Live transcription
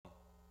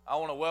I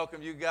want to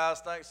welcome you guys.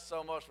 Thanks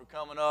so much for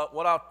coming up.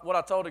 What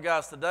I told the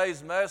guys,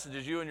 today's message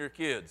is you and your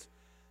kids.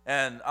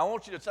 And I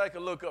want you to take a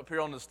look up here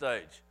on the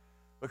stage.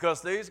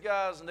 Because these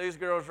guys and these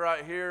girls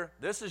right here,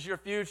 this is your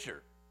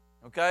future.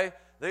 Okay?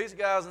 These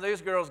guys and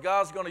these girls,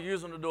 God's going to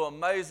use them to do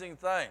amazing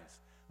things.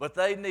 But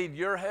they need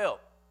your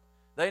help.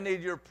 They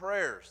need your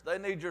prayers. They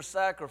need your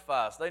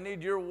sacrifice. They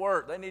need your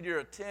work. They need your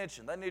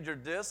attention. They need your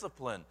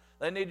discipline.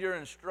 They need your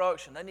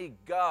instruction. They need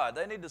God.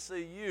 They need to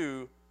see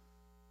you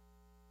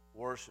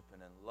worshiping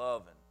and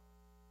loving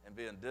and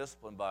being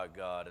disciplined by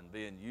God and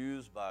being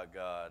used by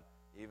God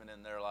even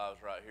in their lives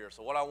right here.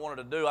 So what I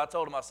wanted to do, I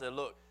told them, I said,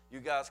 look, you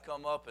guys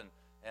come up and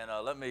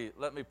let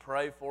me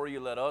pray for you.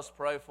 Let us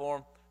pray for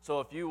them.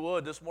 So if you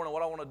would, this morning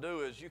what I want to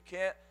do is you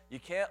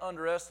can't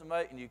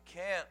underestimate and you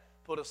can't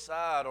put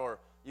aside or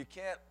you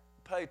can't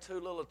pay too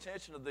little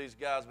attention to these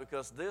guys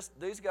because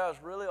these guys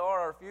really are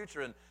our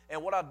future.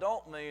 And what I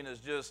don't mean is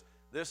just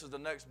this is the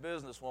next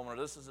businesswoman or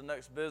this is the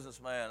next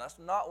businessman. That's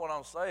not what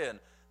I'm saying.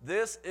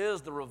 This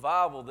is the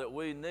revival that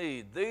we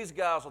need. These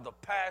guys are the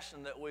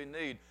passion that we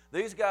need.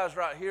 These guys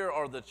right here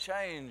are the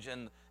change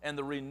and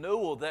the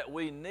renewal that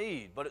we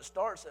need. But it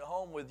starts at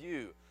home with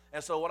you.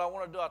 And so what I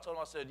want to do, I told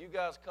them, I said, you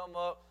guys come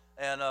up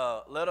and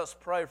let us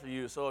pray for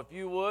you. So if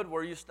you would,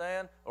 where you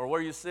stand or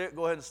where you sit,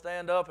 go ahead and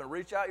stand up and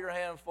reach out your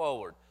hand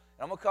forward.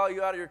 And I'm going to call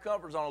you out of your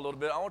comfort zone a little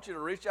bit. I want you to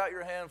reach out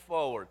your hand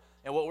forward.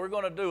 And what we're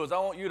going to do is I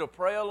want you to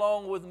pray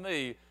along with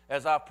me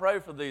as I pray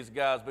for these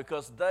guys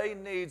because they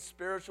need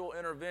spiritual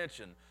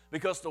intervention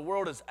because the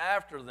world is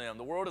after them.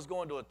 The world is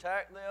going to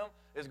attack them.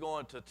 It's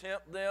going to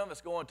tempt them.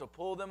 It's going to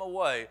pull them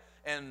away.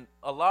 And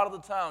a lot of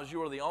the times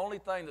you are the only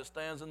thing that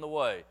stands in the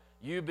way.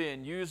 You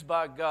being used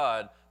by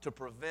God to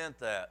prevent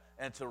that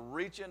and to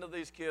reach into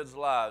these kids'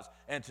 lives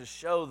and to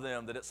show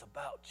them that it's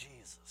about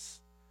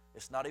Jesus.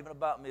 It's not even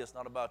about me. It's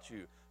not about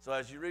you. So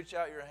as you reach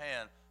out your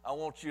hand, I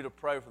want you to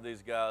pray for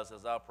these guys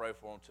as I pray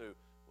for them too.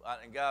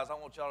 And guys, I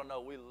want y'all to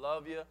know we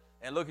love you.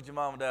 And look at your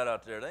mom and dad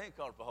out there. They ain't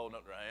comfortable holding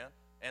up their hand.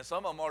 And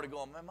some of them already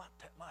going, man,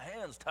 my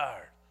hand's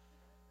tired.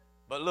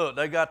 But look,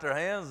 they got their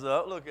hands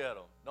up. Look at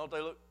them. Don't they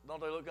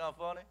look kind of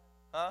funny?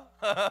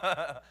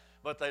 Huh?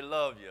 But they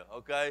love you,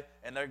 okay?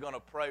 And they're going to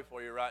pray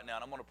for you right now.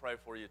 And I'm going to pray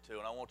for you too.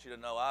 And I want you to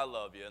know I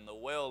love you and the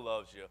well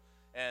loves you.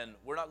 And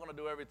we're not going to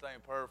do everything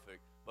perfect.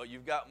 But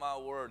you've got my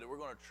word that we're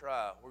going to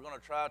try. We're going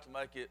to try to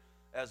make it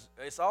as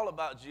it's all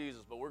about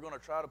Jesus, but we're going to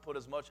try to put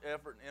as much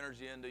effort and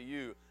energy into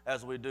you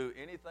as we do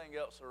anything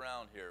else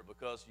around here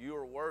because you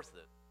are worth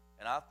it.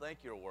 And I think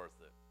you're worth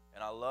it.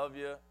 And I love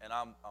you, and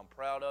I'm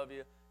proud of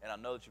you, and I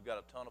know that you've got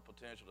a ton of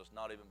potential that's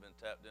not even been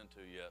tapped into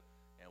yet.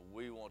 And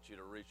we want you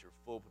to reach your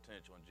full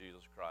potential in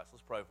Jesus Christ.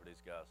 Let's pray for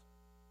these guys.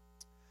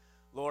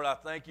 Lord, I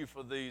thank you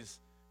for these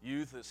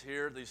youth that's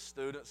here, these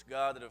students,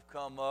 God, that have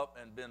come up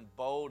and been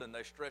bold, and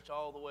they stretch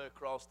all the way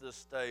across this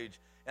stage.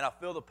 And I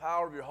feel the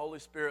power of your Holy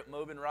Spirit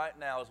moving right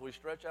now as we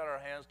stretch out our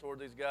hands toward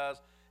these guys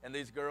and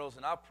these girls.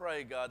 And I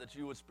pray, God, that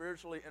you would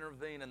spiritually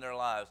intervene in their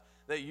lives,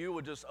 that you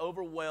would just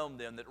overwhelm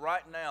them, that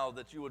right now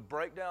that you would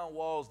break down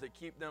walls that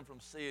keep them from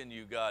seeing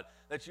you, God,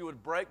 that you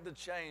would break the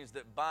chains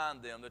that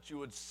bind them, that you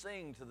would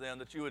sing to them,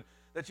 that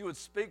you would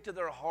speak to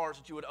their hearts,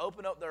 that you would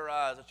open up their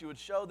eyes, that you would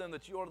show them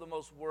that you are the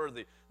most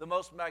worthy, the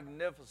most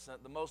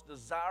magnificent, the most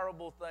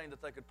desirable thing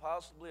that they could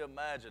possibly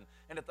imagine,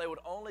 and that they would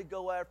only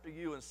go after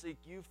you and seek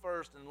you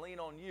first and lean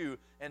on you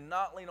and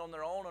not lean on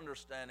their own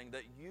understanding,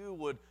 that you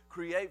would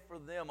create for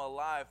them a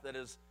life that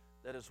is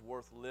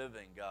worth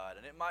living, God.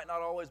 And it might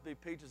not always be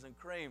peaches and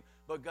cream,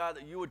 but God,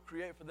 that you would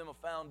create for them a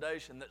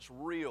foundation that's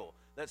real,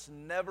 that's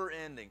never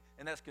ending,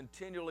 and that's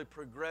continually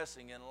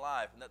progressing in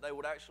life, and that they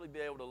would actually be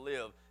able to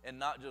live and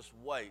not just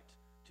wait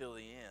till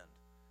the end.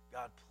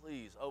 God,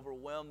 please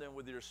overwhelm them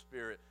with your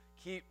Spirit.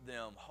 Keep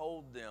them,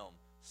 hold them,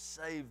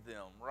 save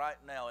them right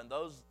now. And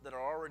those that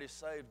are already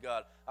saved,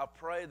 God, I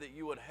pray that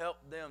you would help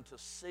them to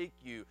seek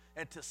you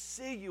and to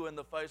see you in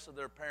the face of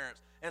their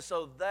parents. And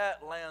so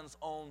that lands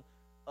on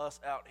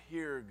us out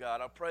here,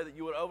 God. I pray that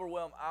you would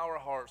overwhelm our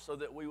hearts so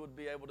that we would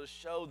be able to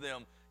show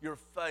them your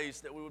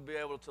face, that we would be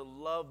able to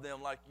love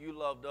them like you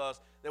loved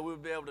us, that we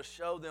would be able to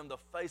show them the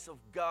face of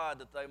God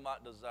that they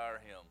might desire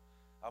him.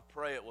 I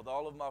pray it with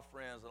all of my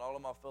friends and all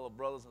of my fellow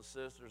brothers and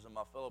sisters and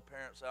my fellow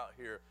parents out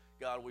here.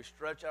 God, we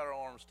stretch out our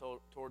arms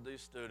toward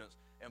these students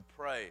and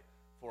pray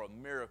for a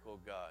miracle,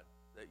 God,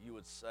 that you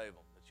would save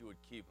them, that you would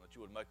keep them, that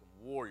you would make them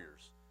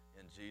warriors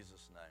in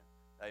Jesus'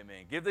 name.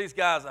 Amen. Give these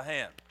guys a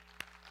hand.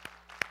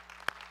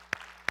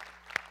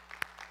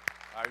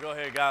 All right, go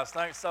ahead, guys.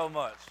 Thanks so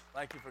much.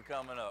 Thank you for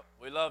coming up.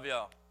 We love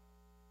y'all.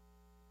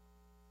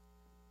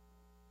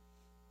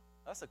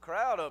 That's a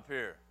crowd up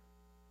here.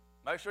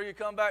 Make sure you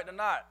come back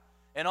tonight.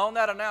 And on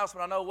that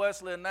announcement, I know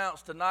Wesley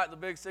announced tonight the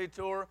Big C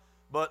Tour,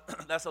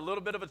 but that's a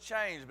little bit of a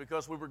change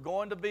because we were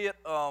going to be at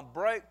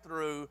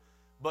Breakthrough,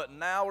 but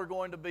now we're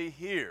going to be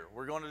here.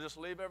 We're going to just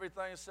leave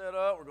everything set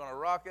up. We're going to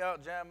rock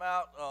out, jam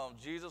out,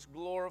 Jesus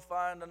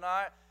glorifying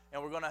tonight,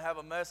 and we're going to have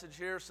a message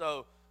here.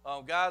 So,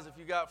 guys, if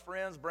you got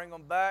friends, bring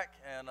them back,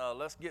 and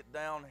let's get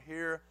down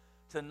here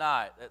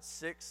tonight at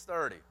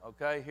 6:30,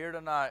 okay? Here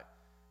tonight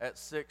at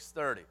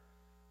 6:30.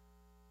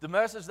 The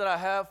message that I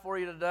have for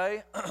you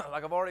today,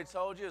 like I've already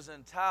told you, is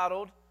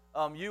entitled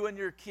You and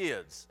Your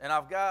Kids. And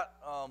I've got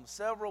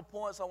several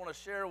points I want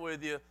to share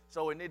with you,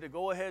 so we need to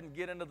go ahead and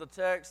get into the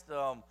text.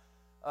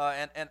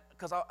 And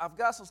because I've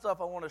got some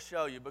stuff I want to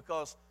show you,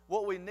 because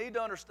what we need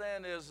to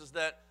understand is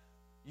that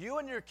you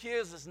and your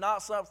kids is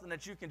not something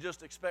that you can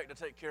just expect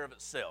to take care of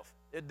itself.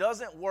 It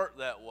doesn't work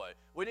that way.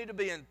 We need to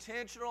be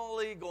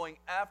intentionally going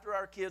after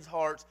our kids'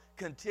 hearts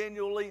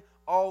continually,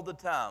 all the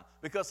time.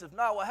 Because if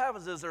not, what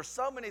happens is there's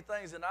so many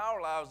things in our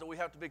lives that we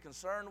have to be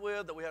concerned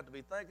with, that we have to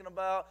be thinking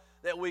about,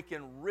 that we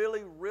can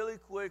really, really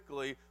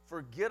quickly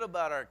forget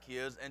about our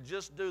kids and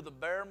just do the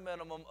bare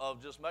minimum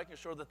of just making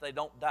sure that they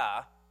don't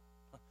die,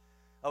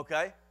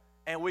 okay?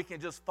 And we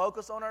can just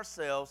focus on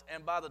ourselves,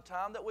 and by the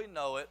time that we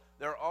know it,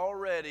 they're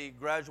already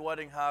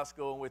graduating high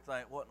school, and we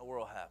think, what in the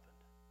world happened?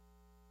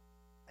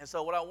 And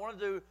so what I want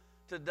to do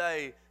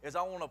today is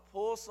I want to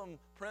pull some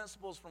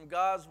principles from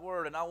God's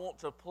Word, and I want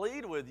to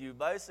plead with you,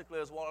 basically,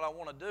 is what I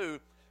want to do,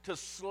 to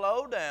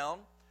slow down,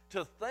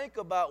 to think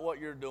about what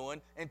you're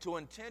doing, and to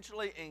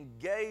intentionally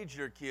engage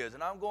your kids.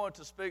 And I'm going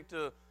to speak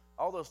to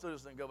all those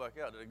students that didn't go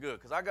back out. Did good,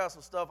 because I got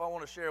some stuff I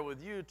want to share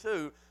with you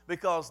too,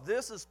 because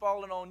this is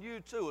falling on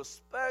you too,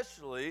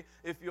 especially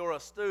if you're a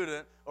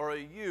student or a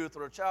youth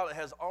or a child that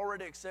has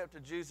already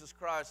accepted Jesus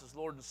Christ as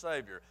Lord and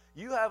Savior.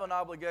 You have an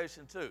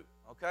obligation too,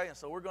 okay? And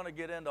so we're going to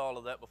get into all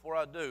of that. Before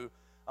I do,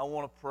 I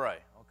want to pray,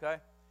 okay?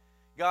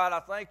 God, I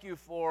thank you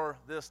for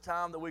this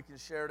time that we can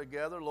share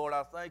together. Lord,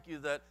 I thank you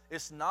that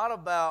it's not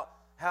about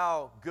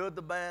how good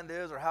the band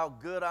is or how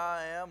good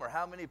I am or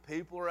how many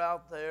people are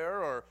out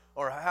there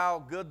or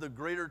how good the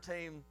greeter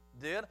team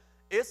did.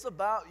 It's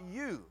about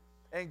you.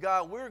 And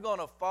God, we're going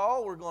to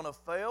fall, we're going to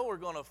fail, we're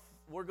going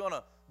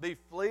to be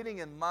fleeting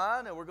in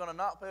mind, and we're going to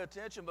not pay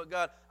attention. But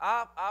God,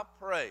 I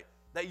pray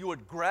that you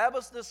would grab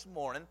us this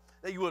morning,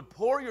 that you would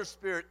pour your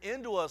Spirit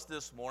into us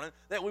this morning,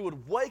 that we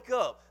would wake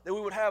up, that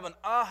we would have an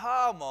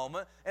aha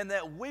moment, and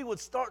that we would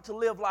start to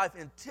live life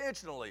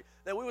intentionally,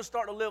 that we would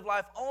start to live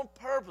life on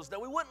purpose,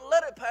 that we wouldn't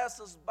let it pass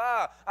us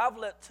by. I've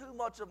let too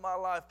much of my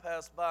life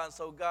pass by, and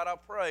so God, I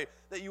pray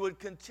that you would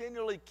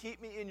continually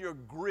keep me in your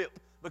grip,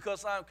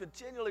 because I'm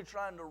continually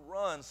trying to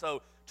run.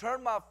 So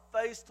turn my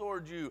face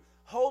toward you,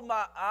 hold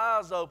my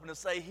eyes open, and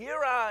say,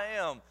 here I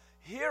am.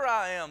 Here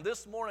I am.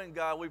 This morning,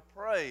 God, we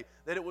pray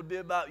that it would be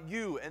about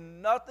you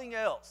and nothing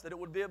else, that it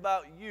would be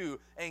about you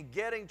and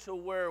getting to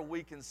where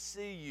we can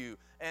see you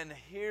and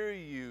hear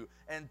you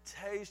and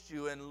taste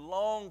you and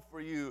long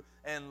for you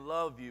and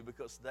love you,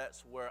 because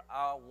that's where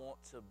I want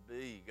to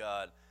be,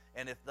 God.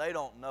 And if they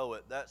don't know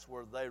it, that's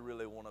where they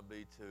really want to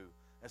be too.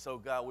 And so,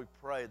 God, we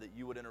pray that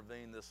you would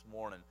intervene this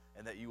morning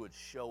and that you would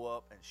show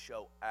up and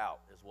show out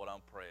is what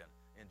I'm praying.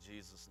 In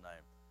Jesus'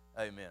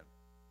 name, amen.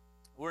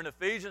 We're in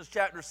Ephesians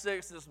chapter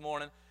 6 this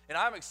morning, and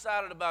I'm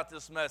excited about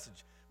this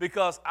message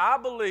because I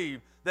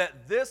believe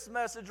that this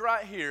message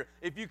right here,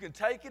 if you can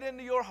take it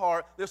into your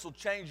heart, this will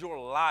change your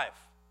life.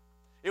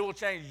 It will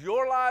change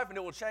your life, and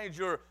it will change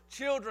your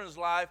children's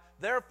life.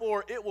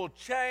 Therefore, it will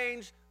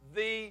change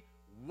the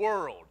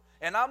world.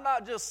 And I'm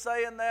not just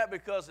saying that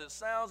because it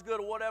sounds good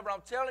or whatever.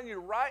 I'm telling you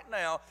right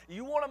now,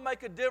 you want to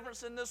make a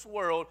difference in this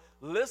world,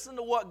 listen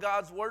to what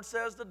God's Word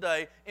says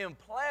today,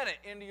 implant it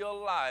into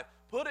your life,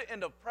 put it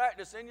into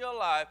practice in your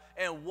life,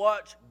 and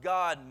watch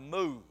God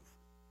move.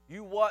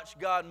 You watch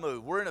God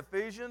move. We're in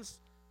Ephesians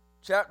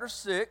chapter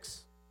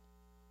 6,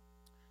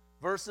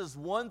 verses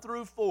 1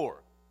 through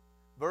 4.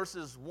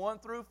 Verses 1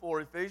 through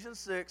 4, Ephesians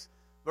 6,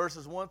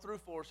 verses 1 through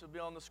 4 should be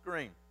on the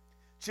screen.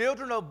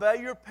 Children, obey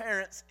your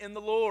parents in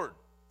the Lord,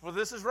 for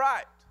this is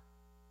right.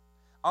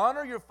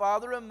 Honor your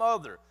father and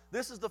mother.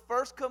 This is the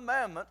first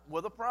commandment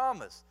with a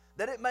promise,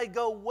 that it may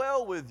go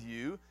well with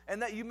you and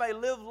that you may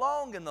live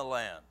long in the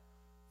land.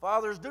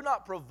 Fathers, do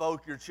not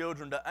provoke your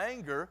children to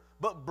anger,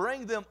 but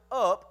bring them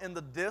up in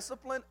the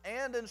discipline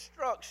and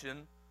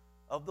instruction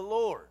of the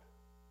Lord.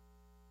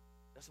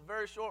 That's a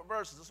very short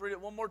verse. Let's read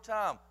it one more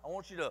time. I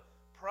want you to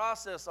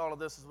process all of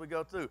this as we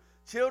go through.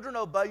 Children,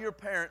 obey your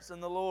parents in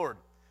the Lord,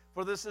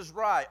 for this is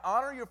right.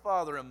 Honor your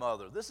father and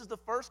mother. This is the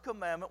first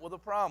commandment with a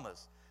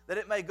promise, that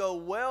it may go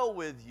well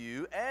with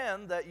you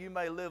and that you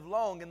may live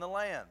long in the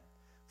land.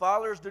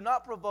 Fathers, do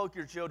not provoke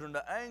your children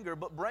to anger,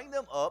 but bring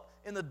them up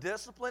in the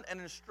discipline and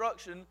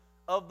instruction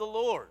of the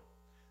Lord.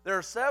 There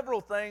are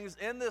several things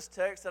in this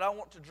text that I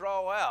want to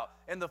draw out,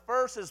 and the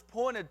first is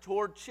pointed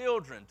toward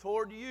children,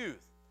 toward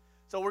youth.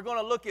 So we're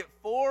going to look at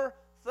four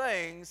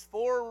things,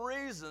 four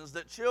reasons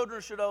that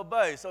children should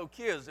obey. So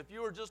kids, if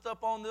you were just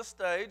up on this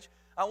stage,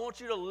 I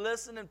want you to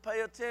listen and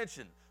pay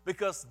attention,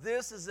 because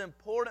this is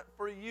important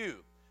for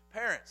you.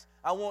 Parents,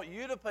 I want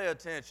you to pay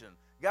attention.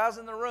 Guys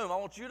in the room, I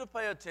want you to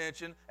pay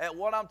attention at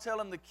what I'm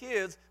telling the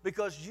kids,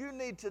 because you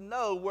need to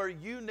know where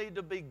you need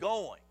to be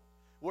going,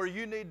 where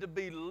you need to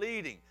be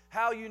leading,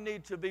 how you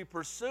need to be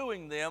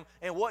pursuing them,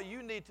 and what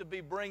you need to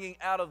be bringing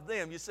out of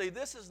them. You see,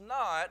 this is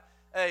not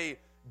a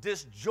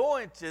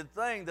disjointed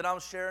thing that I'm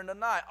sharing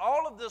tonight.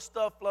 All of this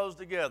stuff flows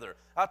together.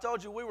 I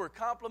told you we were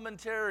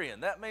complementarian.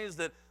 That means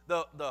that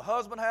the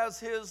husband has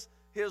his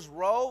his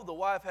role, the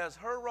wife has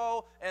her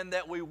role, and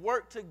that we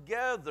work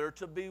together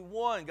to be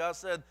one. God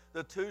said,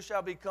 the two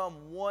shall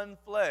become one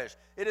flesh.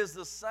 It is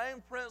the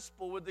same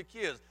principle with the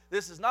kids.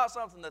 This is not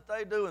something that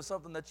they do and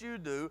something that you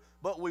do,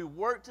 but we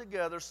work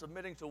together,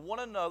 submitting to one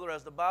another,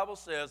 as the Bible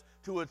says,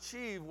 to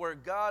achieve where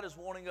God is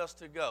wanting us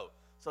to go.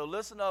 So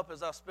listen up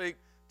as I speak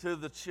to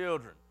the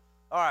children.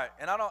 All right,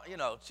 and I don't,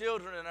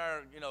 children in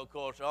our,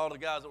 culture, all the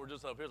guys that were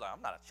just up here, like,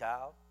 I'm not a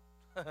child.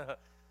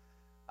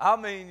 I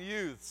mean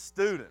youth,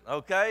 student,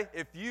 okay?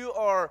 If you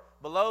are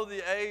below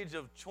the age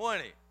of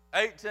 20,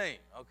 18,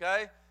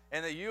 okay,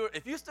 and that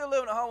if you're still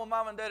living at home with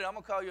mom and daddy, I'm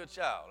going to call you a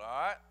child,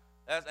 all right?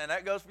 And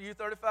that goes for you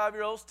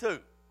 35-year-olds too,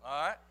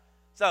 all right?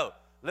 So,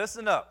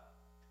 listen up.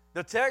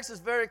 The text is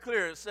very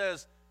clear. It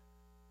says,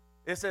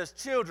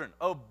 children,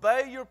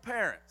 obey your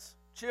parents.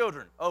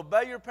 Children,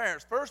 obey your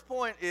parents. First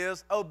point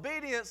is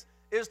obedience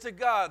is to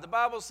God. The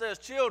Bible says,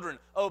 children,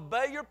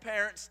 obey your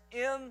parents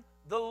in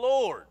the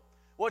Lord.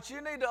 What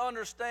you need to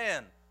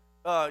understand,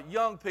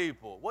 young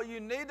people, what you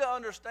need to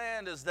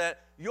understand is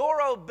that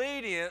your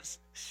obedience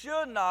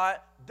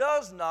cannot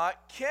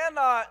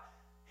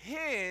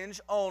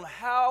hinge on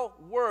how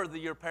worthy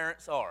your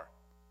parents are.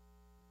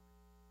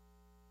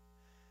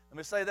 Let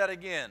me say that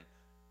again.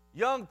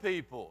 Young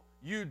people,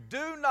 you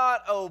do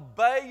not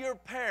obey your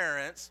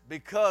parents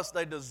because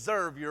they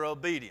deserve your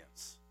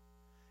obedience.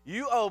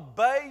 You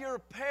obey your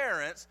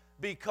parents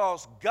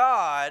because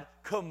God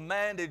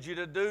commanded you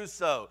to do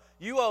so.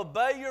 You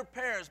obey your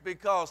parents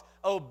because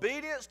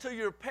obedience to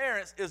your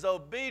parents is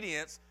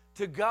obedience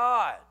to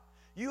God.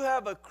 You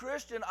have a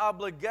Christian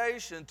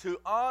obligation to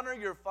honor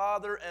your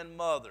father and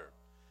mother.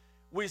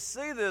 We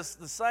see this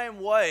the same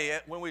way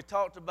when we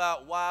talked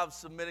about wives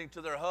submitting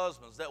to their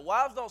husbands, that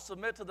wives don't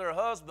submit to their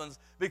husbands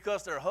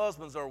because their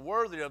husbands are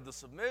worthy of the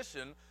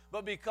submission,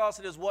 but because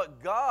it is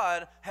what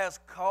God has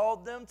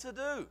called them to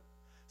do.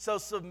 So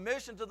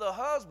submission to the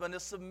husband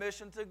is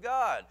submission to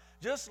God.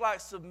 Just like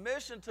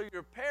submission to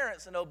your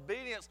parents and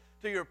obedience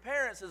to your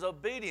parents is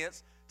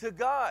obedience to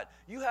God.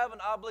 You have an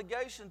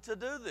obligation to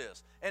do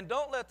this. And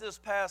don't let this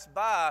pass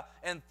by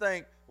and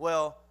think,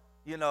 well,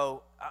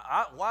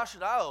 why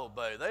should I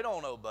obey? They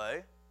don't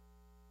obey.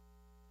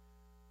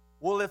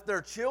 Well, if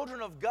they're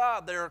children of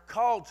God, they are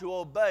called to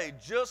obey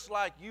just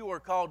like you are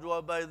called to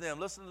obey them.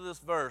 Listen to this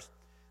verse.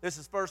 This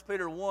is 1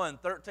 Peter 1,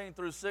 13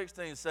 through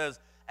 16 says,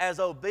 as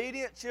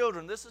obedient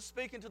children, this is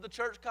speaking to the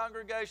church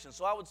congregation,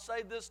 so I would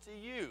say this to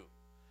you.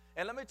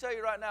 And let me tell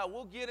you right now,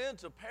 we'll get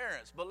into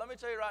parents, but let me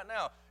tell you right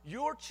now,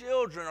 your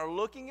children are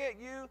looking at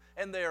you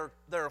and they're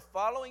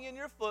following in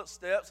your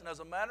footsteps. And as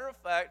a matter of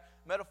fact,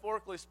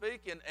 metaphorically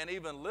speaking and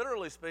even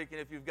literally speaking,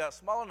 if you've got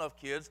small enough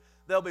kids,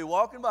 they'll be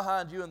walking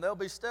behind you and they'll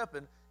be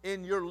stepping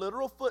in your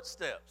literal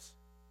footsteps.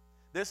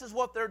 This is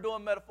what they're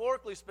doing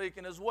metaphorically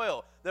speaking as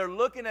well. They're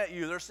looking at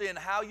you. They're seeing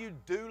how you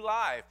do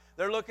life.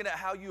 They're looking at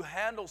how you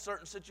handle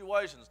certain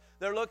situations.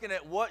 They're looking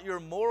at what your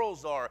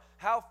morals are.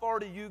 How far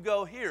do you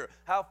go here?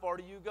 How far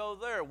do you go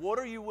there? What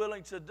are you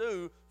willing to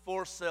do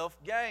for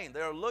self-gain?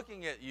 They're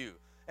looking at you.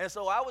 And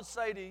so I would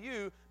say to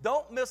you,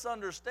 don't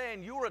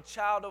misunderstand. You are a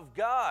child of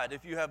God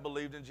if you have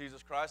believed in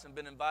Jesus Christ and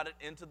been invited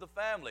into the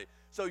family.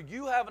 So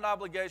you have an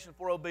obligation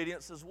for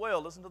obedience as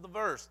well. Listen to the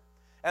verse.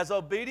 As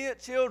obedient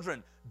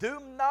children, do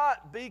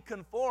not be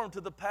conformed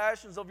to the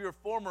passions of your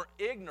former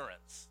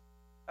ignorance.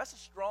 That's a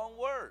strong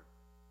word.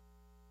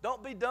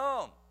 Don't be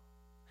dumb,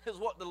 is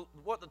what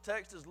the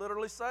text is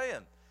literally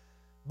saying.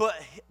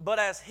 But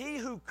as he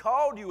who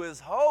called you is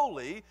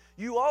holy,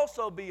 you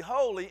also be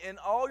holy in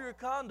all your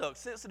conduct.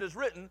 Since it is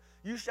written,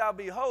 you shall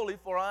be holy,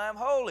 for I am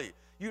holy.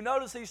 You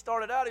notice he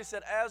started out, he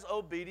said, as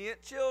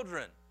obedient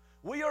children.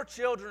 We are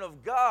children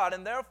of God,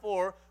 and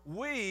therefore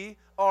we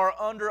are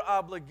under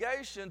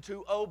obligation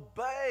to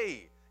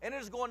obey. And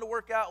it is going to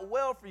work out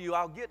well for you.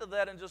 I'll get to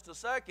that in just a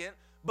second.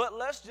 But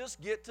let's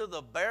just get to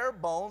the bare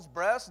bones,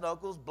 brass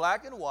knuckles,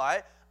 black and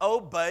white,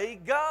 obey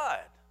God.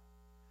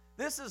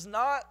 This is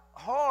not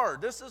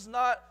hard. This is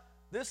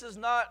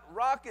not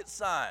rocket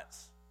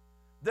science.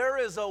 There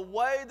is a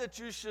way that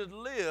you should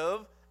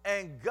live,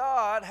 and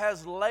God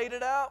has laid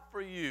it out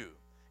for you.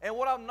 And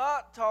what I'm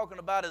not talking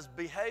about is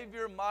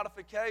behavior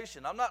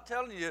modification. I'm not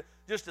telling you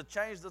just to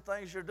change the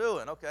things you're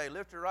doing. Okay,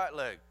 lift your right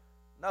leg.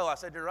 No, I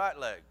said your right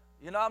leg.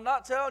 I'm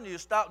not telling you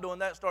stop doing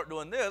that and start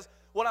doing this.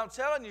 What I'm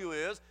telling you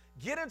is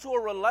get into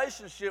a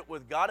relationship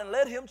with God and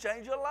let Him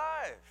change your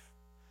life.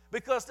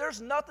 Because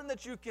there's nothing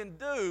that you can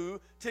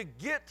do to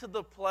get to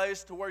the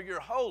place to where you're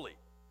holy.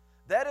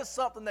 That is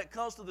something that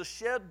comes through the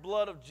shed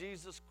blood of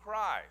Jesus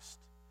Christ.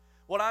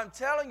 What I'm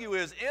telling you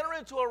is enter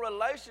into a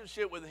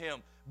relationship with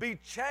Him. Be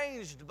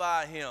changed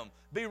by Him.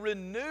 Be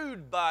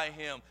renewed by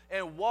Him.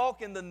 And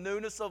walk in the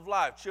newness of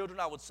life. Children,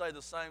 I would say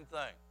the same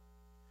thing.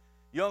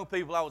 Young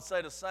people, I would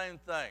say the same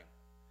thing.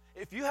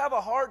 If you have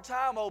a hard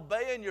time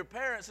obeying your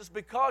parents, it's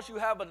because you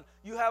have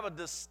a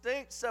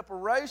distinct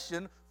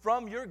separation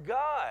from your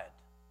God.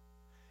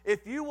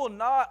 If you will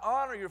not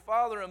honor your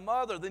father and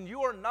mother, then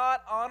you are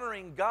not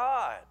honoring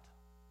God.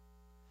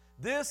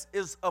 This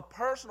is a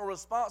personal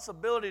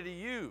responsibility to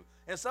you.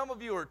 And some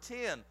of you are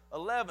 10,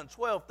 11,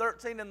 12,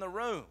 13 in the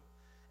room.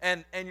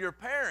 And your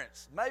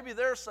parents, maybe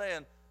they're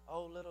saying,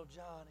 oh, little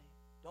Johnny,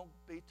 don't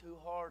be too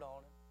hard on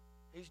him.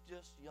 He's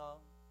just young.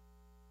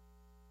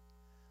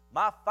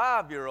 My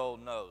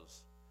 5-year-old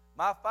knows.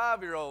 My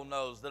 5-year-old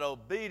knows that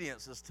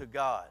obedience is to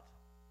God.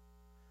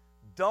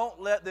 Don't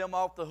let them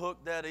off the hook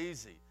that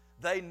easy.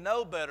 They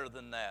know better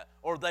than that,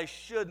 or they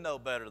should know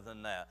better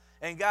than that.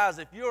 And guys,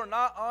 if you are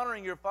not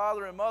honoring your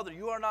father and mother,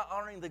 you are not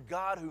honoring the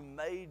God who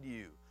made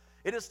you.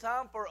 It is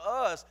time for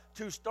us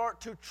to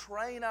start to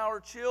train our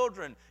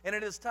children, and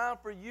it is time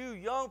for you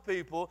young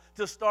people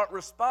to start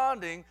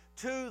responding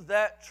to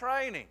that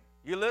training.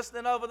 You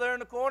listening over there in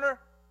the corner?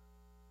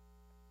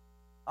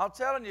 I'm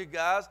telling you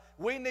guys,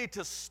 we need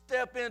to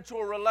step into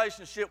a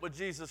relationship with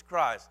Jesus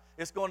Christ.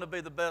 It's going to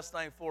be the best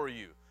thing for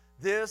you.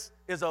 This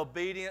is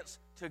obedience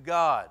to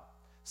God.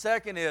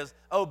 Second is,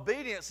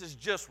 obedience is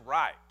just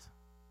right.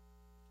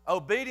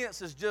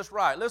 Obedience is just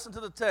right. Listen to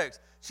the text.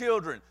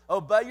 Children,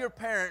 obey your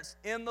parents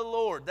in the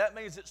Lord. That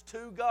means it's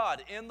to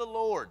God, in the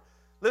Lord.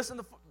 Listen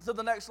to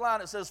the next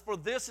line. It says, for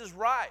this is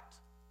right.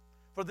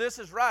 For this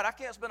is right. I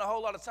can't spend a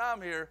whole lot of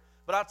time here,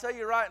 but I'll tell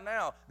you right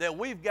now that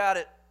we've got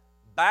it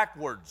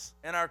backwards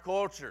in our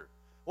culture.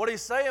 What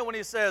he's saying when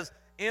he says,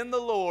 in the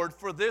Lord,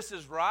 for this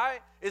is right,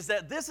 is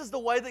that this is the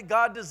way that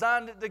God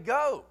designed it to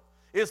go.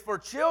 Is for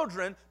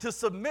children to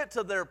submit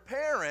to their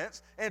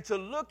parents and to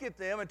look at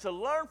them and to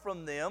learn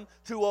from them,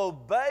 to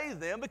obey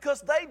them, because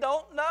they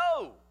don't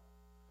know.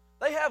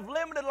 They have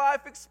limited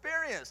life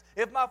experience.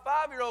 If my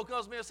 5-year-old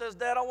comes to me and says,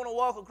 Dad, I want to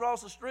walk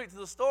across the street to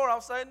the store,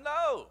 I'll say,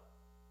 no.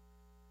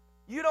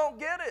 You don't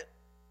get it.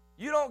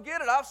 You don't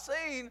get it. I've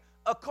seen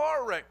a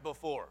car wreck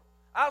before.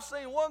 I've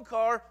seen one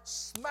car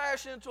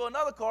smash into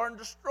another car and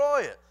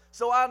destroy it.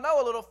 So I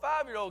know a little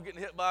 5-year-old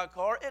getting hit by a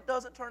car, it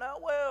doesn't turn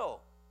out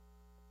well.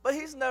 But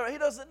he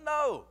doesn't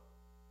know.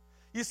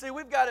 You see,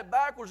 we've got it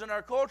backwards in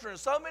our culture, and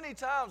so many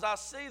times I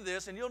see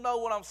this, and you'll know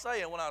what I'm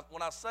saying when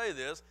I say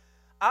this.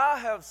 I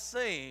have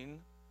seen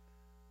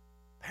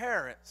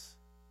parents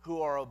who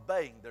are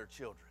obeying their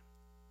children.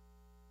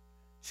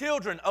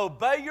 Children,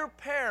 obey your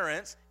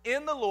parents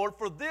in the Lord,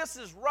 for this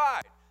is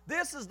right.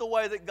 This is the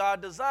way that God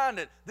designed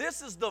it.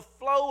 This is the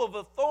flow of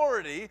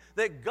authority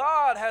that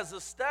God has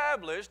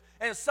established,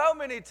 and so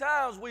many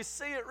times we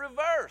see it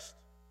reversed.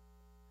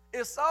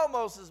 It's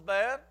almost as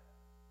bad,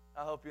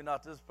 I hope you're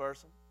not this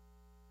person,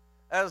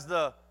 as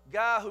the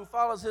guy who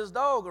follows his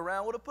dog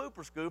around with a pooper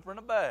scooper in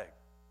a bag.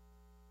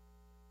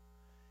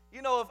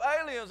 You know, if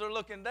aliens are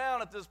looking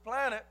down at this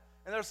planet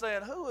and they're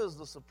saying, who is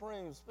the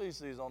supreme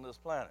species on this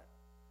planet?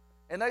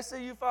 And they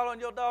see you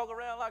following your dog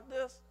around like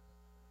this,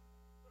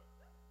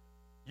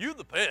 you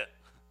the pet.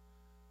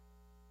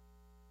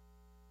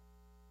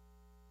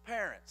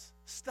 Parents,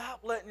 stop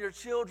letting your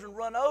children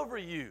run over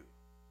you.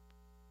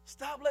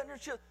 Stop letting your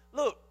children,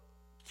 look,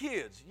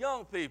 kids,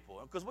 young people,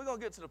 because we're going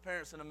to get to the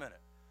parents in a minute.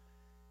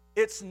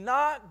 It's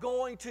not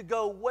going to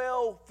go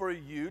well for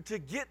you to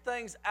get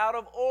things out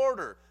of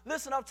order.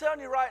 Listen, I'm telling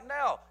you right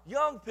now,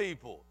 young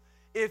people,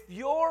 if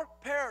your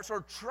parents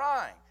are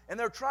trying, and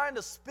they're trying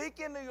to speak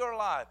into your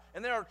life,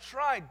 and they're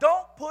trying,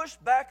 don't push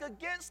back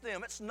against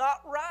them. It's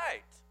not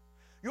right.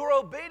 Your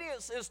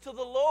obedience is to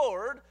the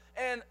Lord,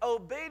 and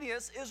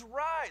obedience is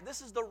right.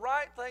 This is the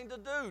right thing to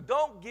do.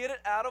 Don't get it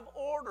out of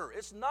order.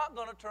 It's not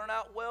going to turn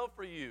out well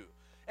for you.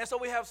 And so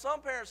we have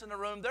some parents in the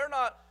room, they're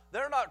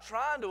not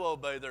trying to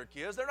obey their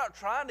kids. They're not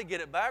trying to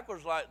get it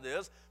backwards like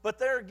this, but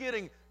they're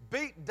getting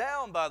beat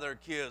down by their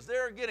kids.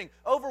 They're getting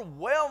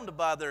overwhelmed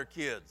by their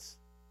kids.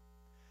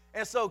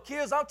 And so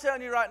kids, I'm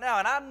telling you right now,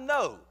 and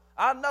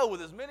I know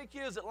with as many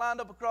kids that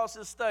lined up across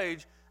this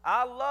stage,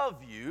 I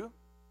love you,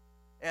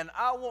 and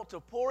I want to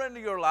pour into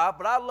your life,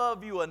 but I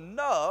love you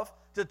enough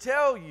to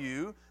tell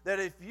you that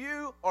if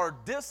you are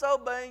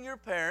disobeying your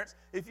parents,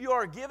 if you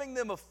are giving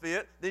them a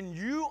fit, then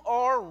you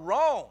are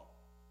wrong.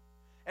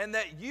 And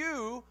that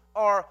you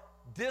are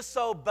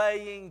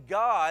disobeying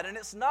God, and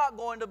it's not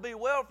going to be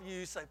well for you.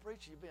 You say,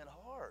 Preacher, you're being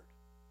hard.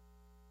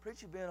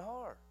 Preacher, you're being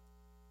hard.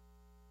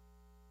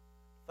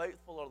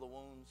 Faithful are the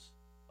wounds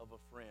of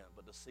a friend,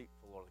 but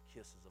deceitful are the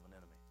kisses of an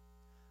enemy.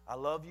 I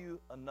love you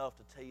enough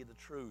to tell you the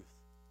truth.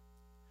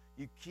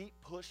 You keep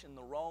pushing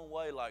the wrong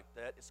way like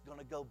that, it's going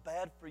to go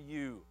bad for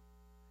you.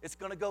 It's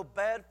going to go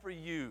bad for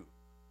you.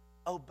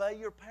 Obey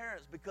your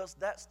parents because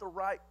that's the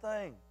right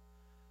thing.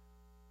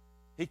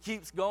 He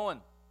keeps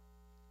going.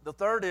 The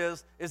third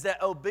is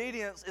that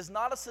obedience is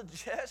not a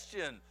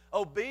suggestion.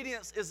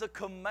 Obedience is a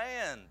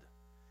command.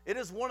 It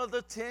is one of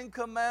the 10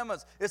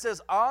 commandments. It says,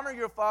 honor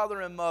your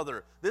father and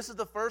mother. This is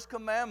the first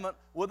commandment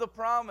with a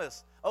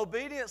promise.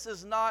 Obedience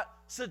is not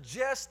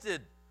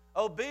suggested.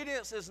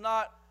 Obedience is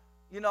not,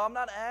 I'm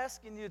not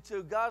asking you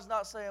to. God's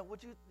not saying,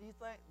 do you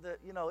think that,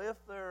 if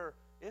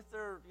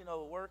they're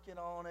working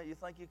on it, you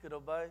think you could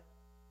obey?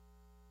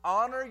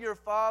 Honor your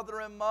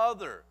father and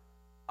mother.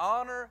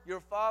 Honor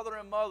your father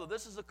and mother.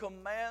 This is a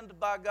command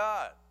by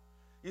God.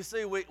 You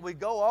see, we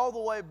go all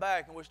the way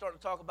back and we start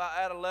to talk about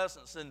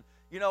adolescence. And,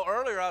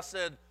 earlier I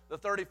said the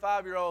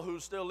 35-year-old who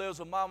still lives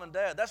with mom and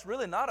dad. That's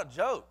really not a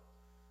joke.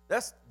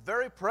 That's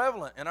very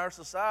prevalent in our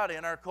society,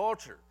 in our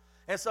culture.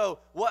 And so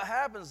what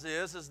happens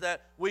is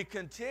that we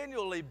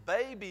continually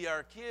baby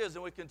our kids,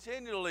 and we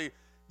continually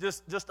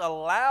just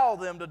allow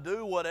them to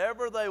do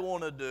whatever they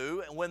want to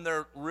do. And when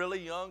they're really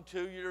young,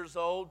 2 years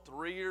old,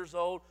 3 years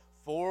old,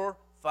 4,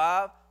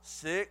 5,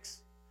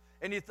 6,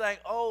 and you think,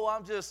 oh,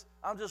 I'm just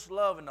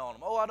loving on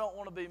them. Oh, I don't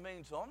want to be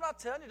mean to them. I'm not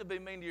telling you to be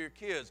mean to your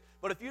kids,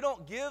 but if you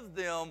don't give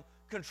them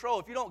control,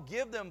 if you don't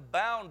give them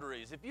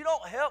boundaries, if you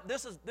don't help,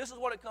 this is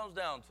what it comes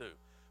down to.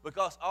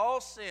 Because all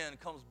sin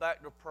comes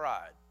back to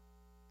pride.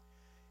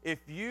 If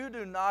you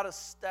do not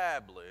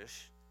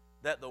establish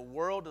that the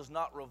world does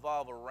not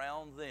revolve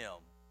around them,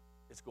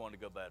 it's going to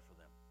go bad for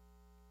them.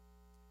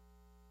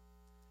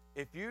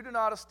 If you do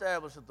not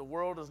establish that the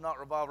world does not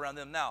revolve around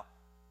them. Now,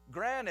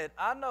 granted,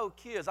 I know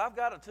kids. I've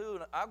got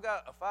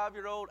a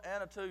 5-year-old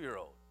and a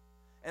 2-year-old.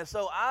 And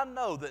so I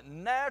know that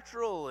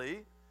naturally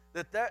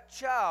that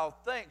child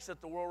thinks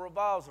that the world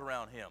revolves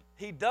around him.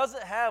 He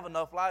doesn't have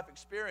enough life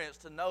experience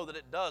to know that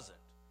it doesn't.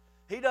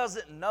 He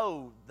doesn't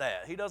know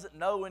that. He doesn't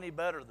know any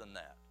better than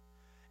that.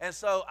 And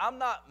so I'm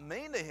not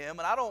mean to him,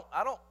 and I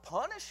don't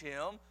punish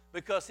him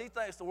because he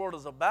thinks the world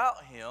is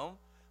about him,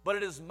 but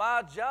it is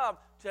my job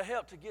to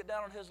help to get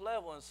down on his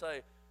level and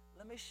say,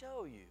 let me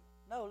show you.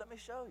 No, let me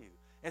show you.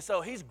 And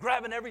so he's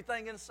grabbing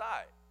everything in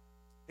sight.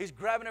 He's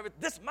grabbing everything.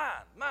 This is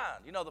mine,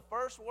 mine. You know, the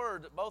first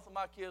word that both of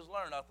my kids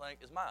learned, I think,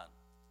 is mine.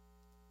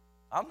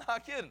 I'm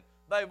not kidding.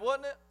 Babe,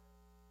 wasn't it?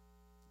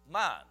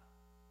 Mine.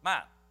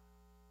 Mine.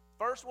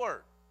 First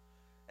word.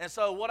 And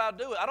so what I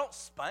do, I don't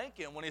spank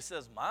him when he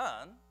says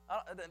mine.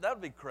 That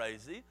would be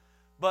crazy.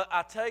 But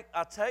I take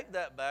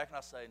that back and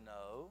I say,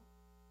 no,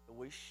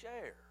 we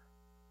share.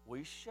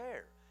 We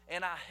share.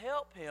 And I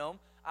help him.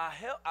 I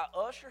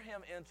usher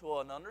him into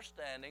an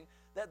understanding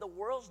that the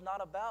world's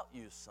not about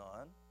you,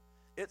 son.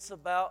 It's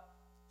about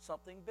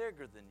something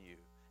bigger than you.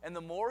 And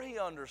the more he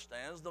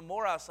understands, the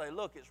more I say,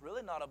 look, it's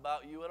really not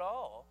about you at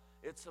all.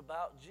 It's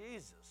about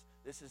Jesus.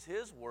 This is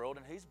his world,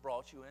 and he's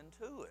brought you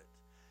into it.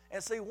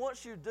 And see,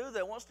 once you do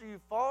that, once you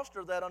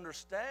foster that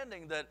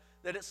understanding that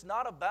it's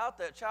not about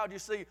that child, you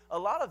see, a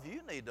lot of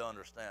you need to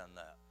understand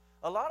that.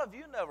 A lot of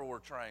you never were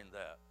trained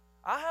that.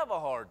 I have a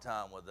hard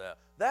time with that.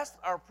 That's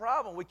our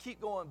problem. We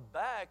keep going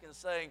back and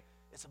saying,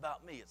 it's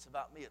about me, it's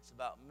about me, it's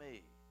about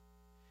me.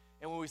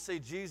 And when we see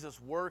Jesus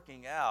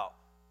working out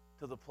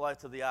to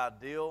the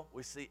ideal,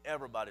 we see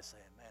everybody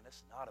saying, man,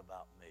 it's not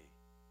about me,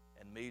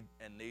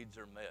 and needs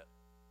are met.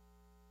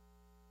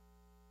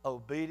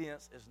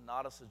 Obedience is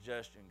not a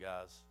suggestion,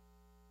 guys.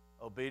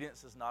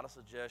 Obedience is not a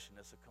suggestion,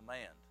 it's a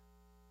command.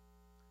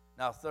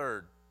 Now,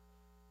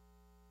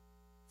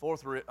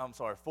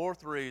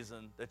 fourth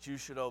reason that you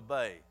should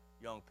obey,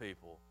 young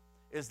people,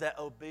 is that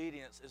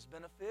obedience is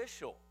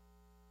beneficial.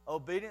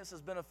 Obedience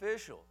is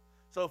beneficial.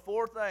 So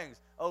 4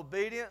 things.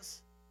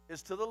 Obedience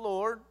is to the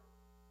Lord.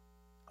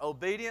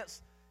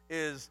 Obedience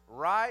is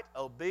right.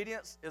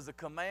 Obedience is a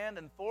command.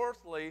 And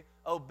fourthly,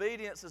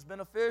 obedience is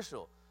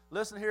beneficial.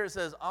 Listen here, it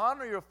says,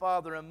 honor your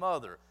father and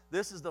mother.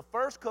 This is the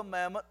first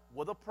commandment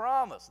with a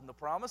promise. And the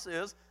promise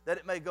is that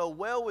it may go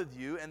well with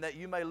you and that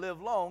you may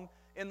live long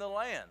in the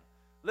land.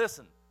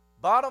 Listen,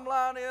 bottom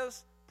line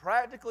is,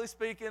 practically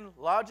speaking,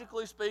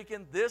 logically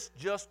speaking, this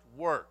just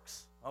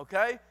works.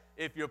 Okay?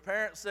 If your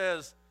parent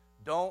says,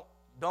 don't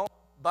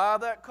buy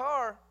that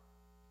car,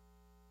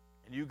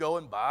 and you go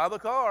and buy the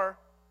car,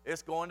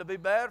 it's going to be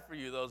bad for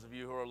you, those of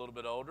you who are a little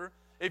bit older.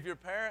 If your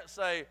parents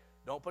say,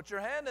 don't put your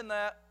hand in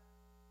that,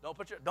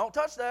 don't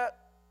touch that,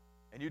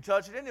 and you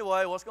touch it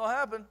anyway, what's going to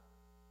happen?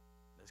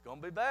 It's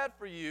going to be bad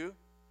for you.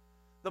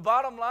 The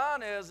bottom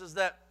line is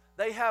that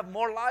they have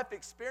more life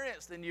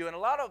experience than you, and a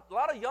lot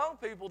of young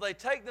people, they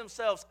take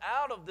themselves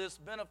out of this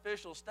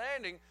beneficial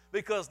standing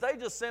because they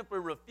just simply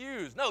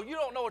refuse. No, you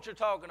don't know what you're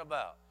talking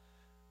about.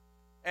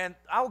 And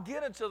I'll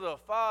get into the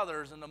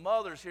fathers and the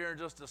mothers here in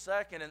just a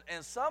second,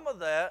 and some of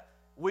that,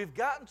 we've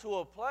gotten to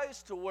a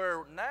place to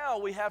where now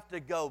we have to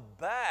go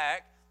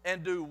back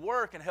and do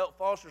work and help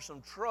foster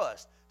some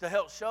trust to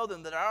help show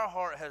them that our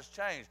heart has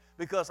changed.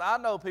 Because I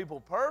know people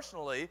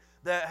personally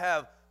that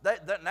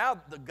now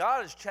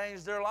God has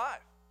changed their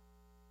life.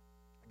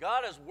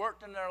 God has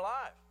worked in their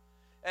life.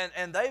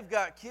 And they've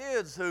got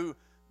kids who,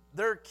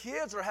 their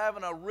kids are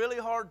having a really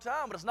hard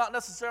time, but it's not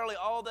necessarily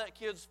all that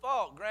kid's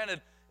fault.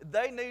 Granted,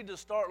 they need to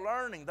start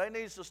learning. They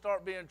need to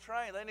start being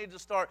trained. They need to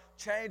start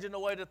changing the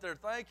way that they're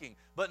thinking.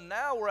 But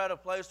now we're at a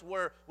place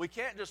where we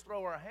can't just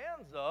throw our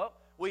hands up.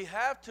 We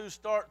have to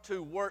start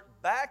to work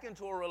back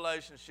into a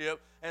relationship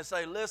and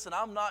say, listen,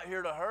 I'm not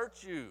here to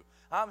hurt you.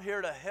 I'm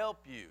here to help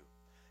you.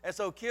 And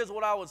so, kids,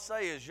 what I would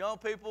say is, young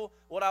people,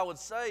 what I would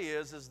say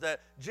is that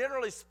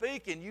generally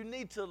speaking, you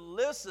need to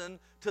listen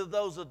to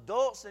those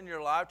adults in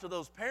your life, to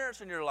those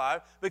parents in your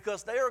life,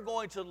 because they are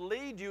going to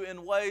lead you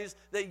in ways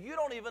that you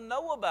don't even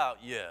know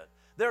about yet.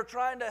 They're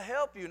trying to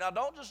help you. Now,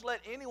 don't just let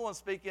anyone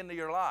speak into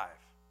your life,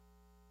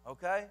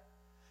 okay?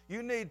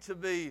 You need to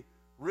be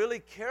really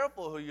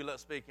careful who you let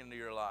speak into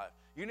your life.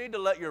 You need to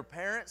let your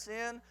parents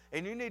in,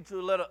 and you need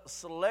to let a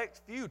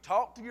select few.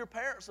 Talk to your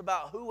parents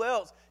about who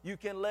else you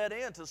can let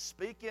in to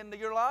speak into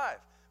your life.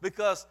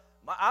 Because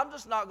I'm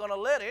just not going to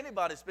let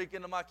anybody speak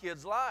into my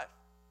kid's life.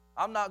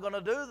 I'm not going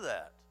to do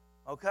that,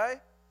 okay?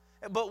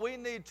 But we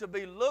need to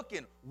be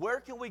looking, where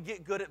can we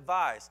get good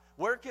advice?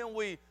 Where can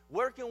we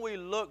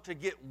look to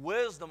get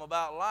wisdom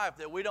about life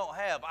that we don't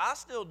have? I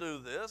still do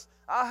this.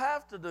 I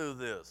have to do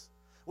this.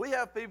 We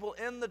have people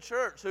in the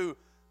church who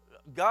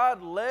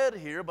God led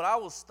here, but I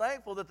was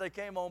thankful that they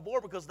came on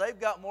board because they've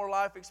got more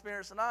life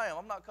experience than I am.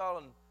 I'm not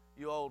calling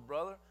you old,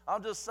 brother.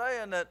 I'm just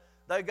saying that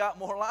they've got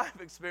more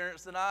life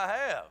experience than I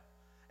have.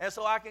 And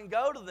so I can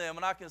go to them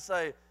and I can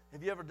say,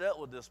 have you ever dealt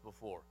with this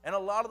before? And a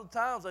lot of the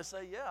times they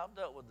say, yeah, I've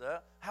dealt with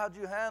that. How'd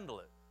you handle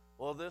it?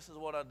 Well, this is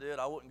what I did.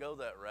 I wouldn't go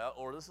that route.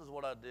 Or this is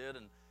what I did,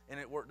 and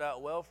it worked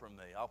out well for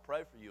me. I'll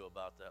pray for you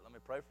about that. Let me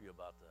pray for you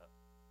about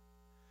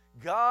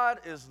that. God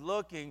is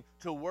looking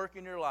to work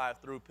in your life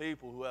through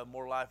people who have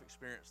more life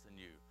experience than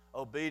you.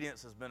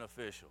 Obedience is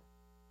beneficial.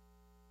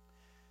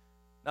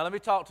 Now let me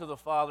talk to the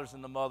fathers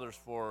and the mothers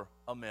for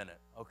a minute,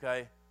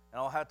 okay?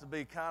 And I'll have to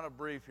be kind of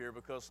brief here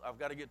because I've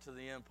got to get to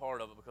the end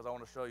part of it because I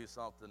want to show you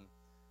something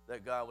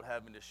that God would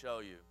have me to show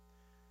you.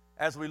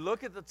 As we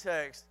look at the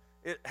text,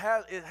 it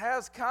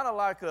has kind of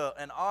like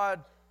an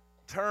odd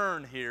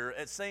turn here.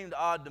 It seemed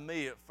odd to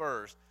me at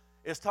first.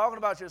 It's talking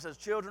about, it says,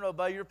 children,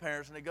 obey your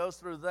parents, and it goes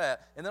through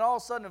that. And then all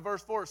of a sudden in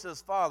verse 4 it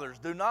says, fathers,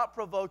 do not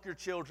provoke your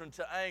children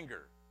to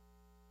anger.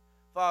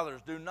 Fathers,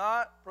 do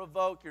not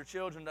provoke your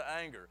children to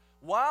anger.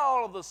 Why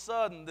all of a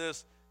sudden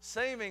this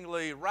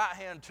seemingly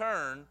right-hand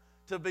turn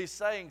to be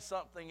saying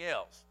something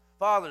else?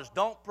 Fathers,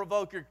 don't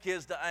provoke your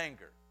kids to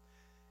anger.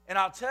 And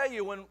I'll tell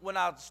you, when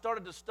I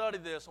started to study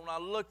this, when I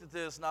looked at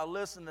this and I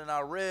listened and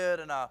I read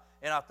and I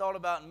thought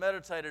about and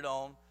meditated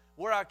on,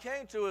 where I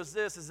came to is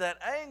this, is that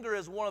anger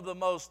is one of the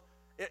most,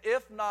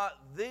 if not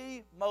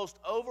the most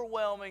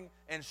overwhelming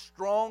and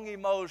strong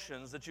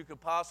emotions that you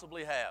could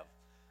possibly have.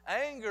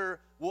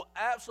 Anger will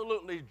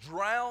absolutely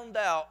drown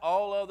out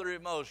all other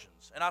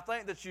emotions. And I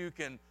think that you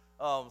can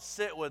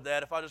sit with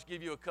that if I just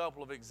give you a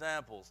couple of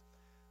examples.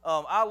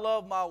 I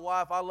love my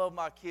wife. I love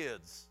my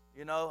kids.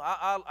 You know,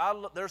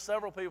 there's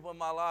several people in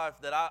my life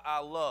that I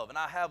love, and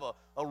I have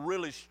a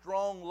really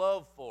strong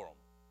love for them.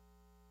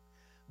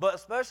 But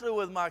especially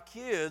with my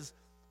kids,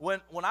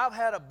 when I've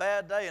had a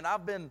bad day and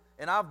I've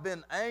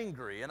been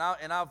angry and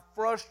I've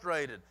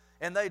frustrated,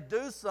 and they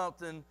do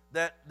something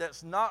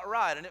that's not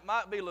right, and it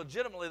might be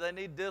legitimately they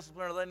need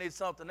discipline or they need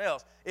something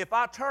else. If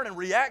I turn and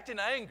react in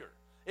anger,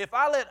 if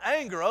I let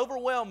anger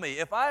overwhelm me,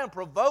 if I am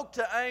provoked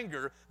to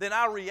anger, then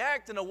I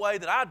react in a way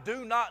that I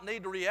do not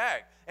need to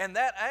react. And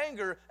that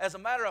anger, as a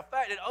matter of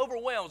fact, it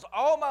overwhelms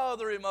all my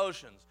other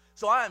emotions.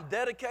 So I am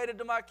dedicated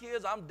to my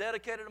kids. I'm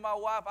dedicated to my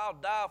wife. I'll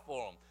die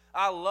for them.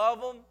 I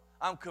love them.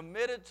 I'm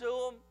committed to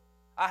them.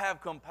 I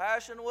have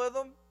compassion with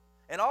them.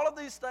 And all of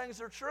these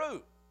things are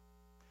true.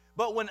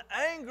 But when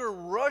anger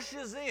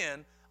rushes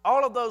in,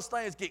 all of those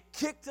things get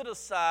kicked to the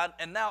side,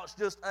 and now it's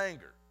just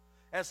anger.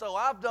 And so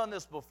I've done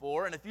this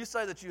before, and if you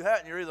say that you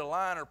hadn't, you're either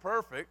lying or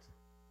perfect.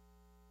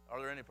 Are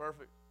there any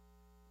perfect?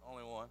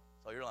 Only one,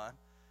 so you're lying.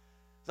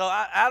 So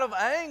out of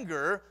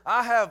anger,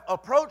 I have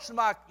approached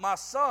my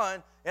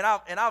son, and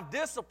I've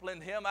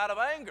disciplined him out of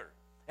anger.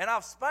 And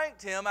I've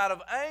spanked him out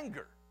of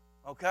anger,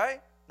 okay?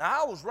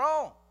 Now, I was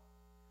wrong.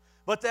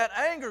 But that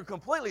anger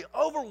completely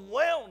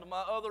overwhelmed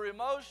my other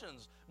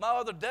emotions, my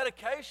other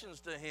dedications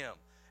to him.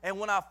 And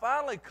when I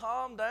finally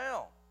calmed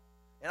down,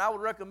 and I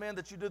would recommend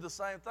that you do the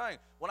same thing.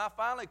 When I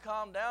finally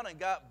calmed down and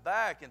got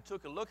back and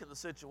took a look at the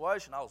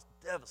situation, I was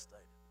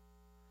devastated.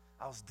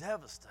 I was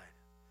devastated.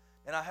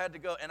 And I had to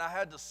go, and I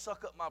had to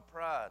suck up my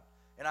pride.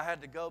 And I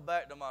had to go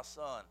back to my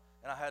son.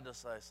 And I had to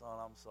say, son,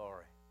 I'm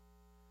sorry.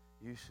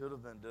 You should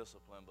have been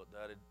disciplined, but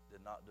Daddy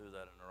did not do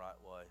that in the right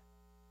way.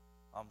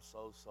 I'm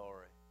so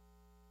sorry.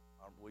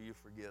 Will you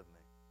forgive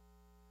me?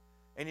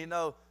 And you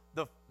know,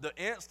 the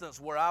instance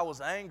where I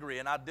was angry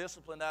and I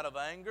disciplined out of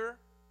anger,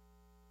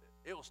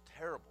 it was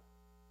terrible.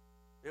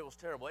 It was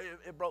terrible.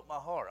 It broke my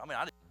heart. I mean,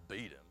 I didn't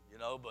beat him, you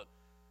know, but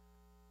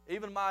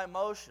even my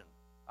emotion,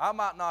 I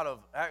might not have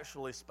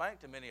actually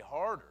spanked him any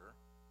harder,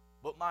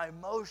 but my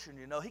emotion,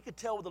 you know, he could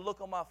tell with the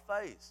look on my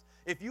face.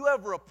 If you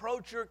ever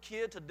approach your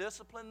kid to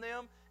discipline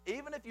them,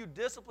 even if you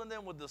discipline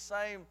them with the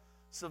same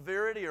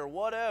severity or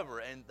whatever,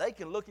 and they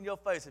can look in your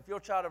face, if your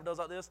child ever does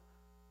like this,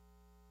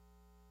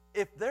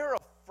 if they're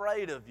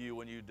afraid of you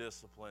when you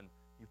discipline,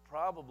 you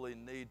probably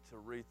need to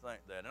rethink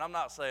that. And I'm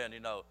not saying, you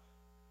know,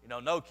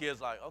 no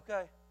kid's like,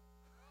 okay.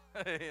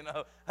 You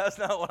know, that's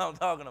not what I'm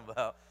talking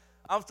about.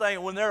 I'm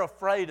saying when they're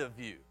afraid of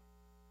you,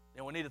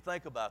 then we need to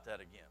think about that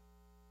again.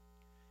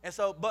 And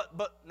so,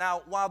 but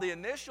now, while the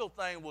initial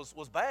thing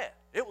was bad,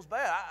 it was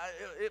bad.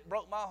 It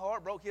broke my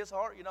heart, broke his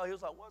heart. You know, he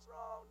was like, what's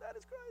wrong?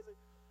 Daddy's crazy.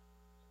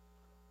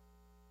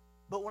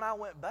 But when I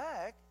went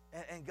back,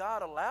 and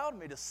God allowed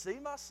me to see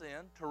my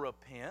sin, to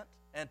repent,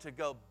 and to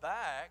go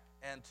back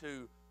and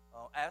to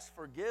ask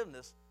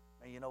forgiveness,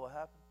 and you know what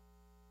happened?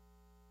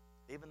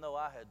 Even though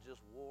I had just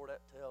wore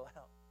that tail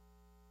out,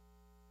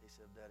 he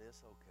said, Daddy,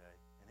 it's okay.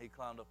 And he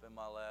climbed up in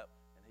my lap,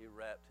 and he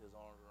wrapped his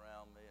arms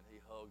around me, and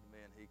he hugged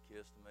me, and he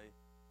kissed me.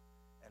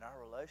 And our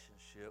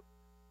relationship,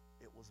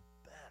 it was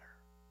better.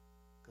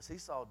 Because he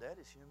saw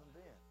Daddy's human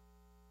being.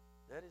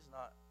 Daddy's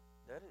not,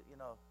 Daddy,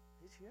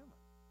 he's human.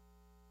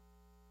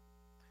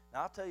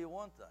 Now, I'll tell you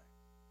one thing.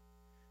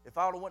 If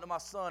I would have went to my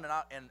son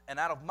and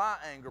out of my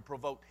anger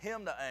provoked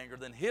him to anger,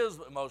 then his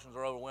emotions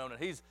are overwhelmed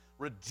and he's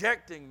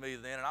rejecting me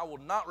then, and I will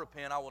not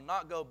repent. I will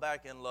not go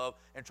back in love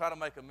and try to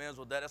make amends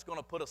with that. It's going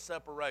to put a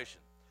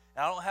separation.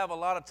 And I don't have a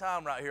lot of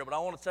time right here, but I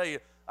want to tell you,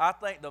 I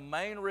think the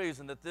main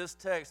reason that this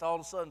text all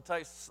of a sudden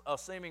takes a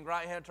seeming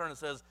right-hand turn and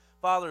says,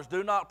 fathers,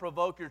 do not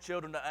provoke your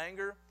children to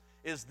anger,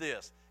 is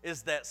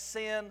that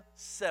sin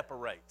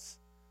separates.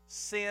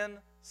 Sin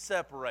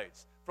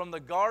separates. From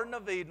the Garden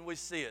of Eden, we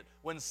see it.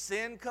 When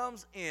sin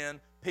comes in,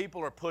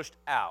 people are pushed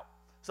out.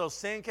 So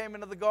sin came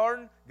into the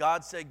garden,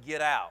 God said,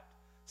 get out.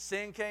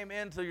 Sin came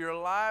into your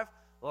life,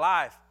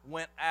 life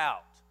went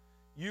out.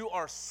 You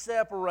are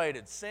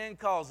separated. Sin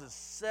causes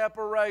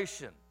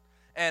separation.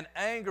 And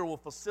anger will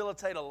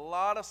facilitate a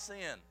lot of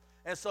sin.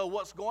 And so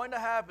what's going to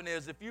happen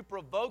is if you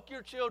provoke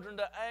your children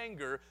to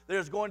anger,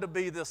 there's going to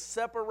be this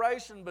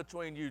separation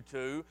between you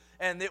two,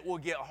 and it will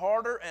get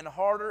harder and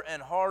harder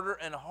and harder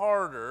and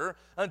harder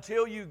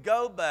until you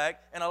go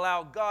back and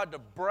allow God to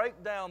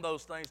break down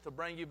those things to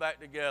bring you back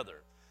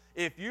together.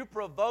 If you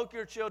provoke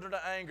your children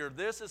to anger,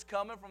 this is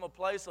coming from a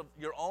place of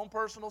your own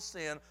personal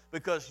sin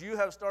because you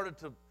have started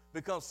to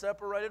become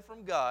separated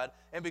from God,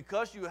 and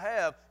because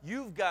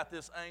you've got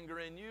this anger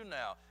in you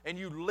now, and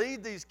you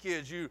lead these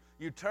kids, you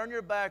turn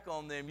your back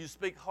on them, you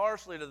speak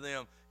harshly to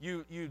them,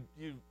 you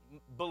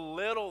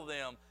belittle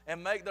them,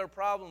 and make their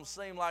problems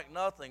seem like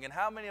nothing. And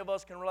how many of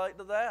us can relate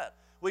to that?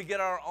 We get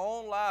our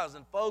own lives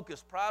and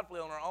focus pridefully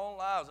on our own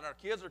lives, and our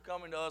kids are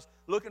coming to us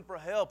looking for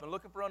help and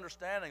looking for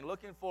understanding,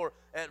 looking for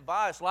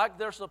advice like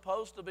they're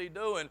supposed to be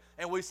doing,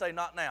 and we say,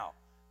 not now.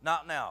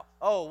 Not now.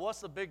 Oh,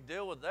 what's the big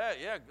deal with that?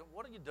 Yeah,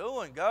 what are you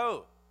doing?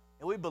 Go.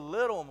 And we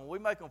belittle them and we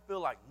make them feel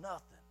like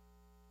nothing.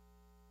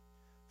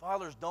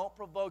 Fathers, don't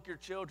provoke your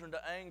children to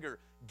anger.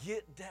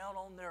 Get down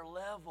on their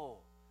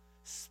level.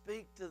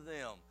 Speak to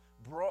them.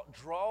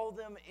 Draw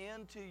them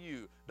into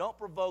you. Don't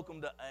provoke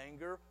them to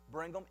anger.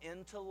 Bring them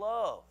into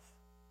love.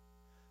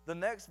 The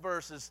next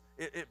verse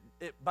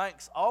it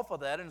banks off of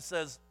that and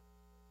says,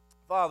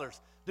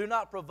 fathers, do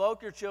not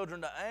provoke your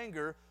children to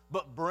anger,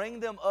 but bring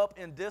them up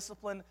in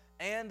discipline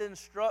and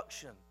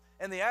instruction.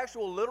 And the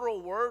actual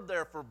literal word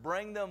there for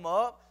bring them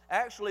up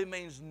actually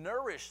means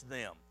nourish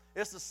them.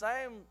 It's the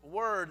same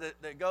word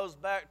that goes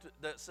back to,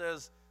 that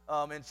says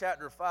in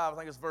chapter 5, I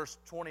think it's verse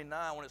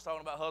 29, when it's talking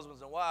about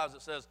husbands and wives,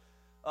 it says,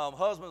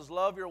 husbands,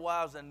 love your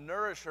wives and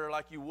nourish her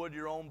like you would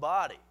your own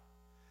body.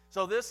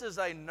 So this is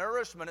a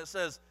nourishment. It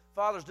says,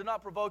 fathers, do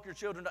not provoke your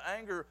children to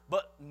anger,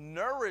 but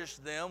nourish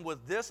them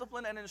with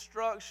discipline and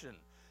instruction.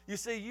 You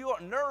see, you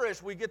are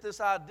nourished, we get this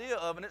idea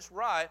of, and it's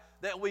right,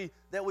 that we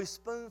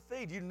spoon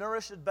feed. You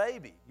nourish a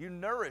baby. You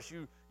nourish.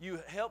 You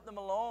help them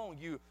along.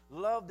 You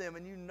love them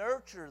and you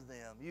nurture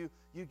them.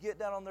 You get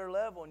down on their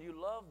level and you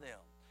love them.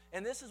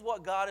 And this is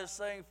what God is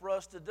saying for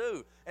us to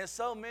do. And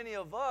so many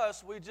of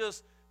us, we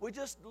just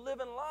live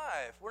in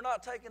life. We're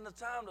not taking the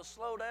time to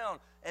slow down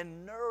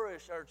and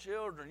nourish our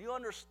children. You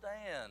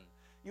understand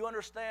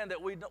that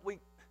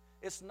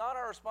it's not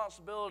our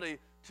responsibility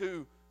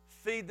to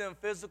feed them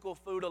physical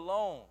food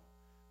alone.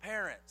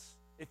 Parents,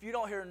 if you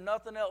don't hear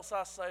nothing else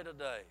I say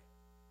today,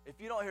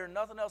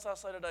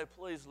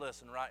 please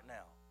listen right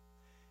now.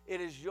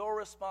 It is your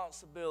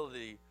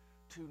responsibility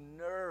to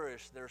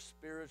nourish their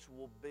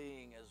spiritual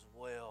being as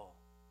well.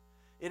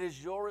 It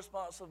is your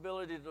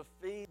responsibility to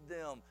feed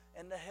them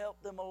and to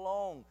help them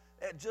along.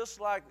 Just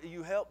like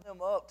you help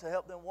them up to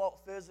help them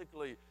walk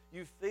physically,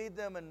 you feed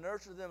them and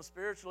nurture them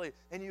spiritually,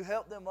 and you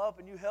help them up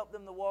and you help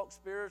them to walk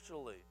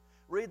spiritually.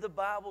 Read the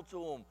Bible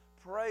to them.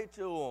 Pray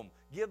to them.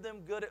 Give them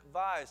good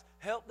advice.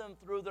 Help them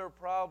through their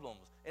problems.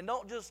 And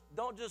don't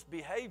just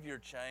behavior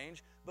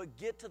change, but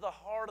get to the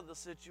heart of the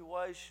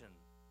situation.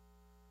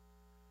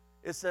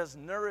 It says,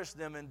 nourish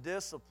them in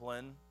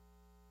discipline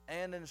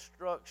and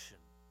instruction.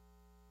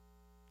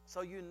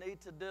 So you need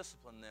to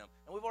discipline them.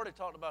 And we've already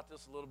talked about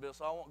this a little bit,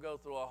 so I won't go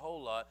through a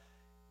whole lot.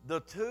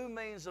 The two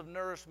means of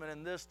nourishment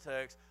in this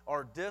text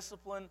are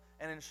discipline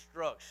and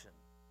instruction.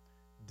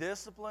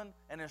 Discipline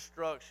and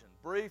instruction.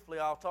 Briefly,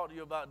 I'll talk to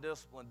you about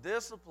discipline.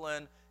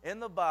 Discipline in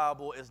the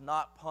Bible is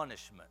not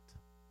punishment.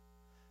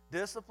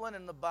 Discipline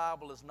in the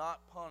Bible is not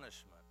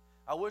punishment.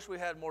 I wish we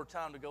had more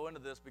time to go into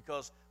this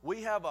because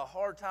we have a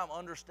hard time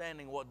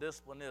understanding what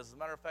discipline is. As a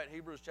matter of fact,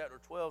 Hebrews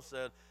chapter 12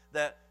 said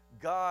that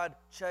God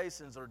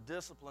chastens or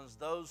disciplines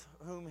those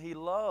whom He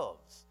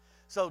loves.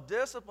 So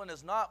discipline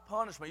is not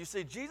punishment. You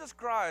see, Jesus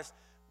Christ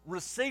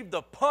received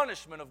the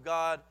punishment of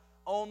God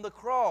on the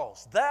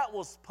cross. That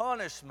was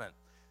punishment.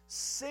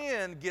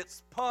 Sin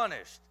gets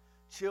punished.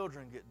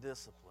 Children get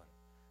disciplined.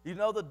 You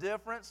know the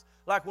difference?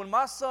 Like when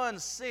my son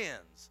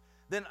sins,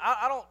 then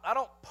I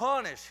don't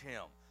punish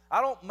him.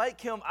 I don't make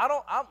him.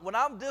 When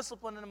I'm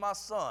disciplining my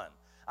son,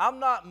 I'm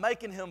not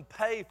making him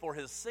pay for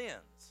his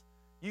sins.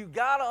 You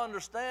got to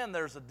understand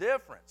there's a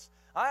difference.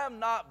 I am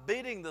not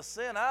beating the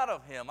sin out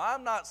of him.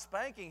 I'm not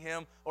spanking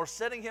him or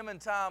setting him in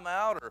time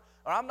out, or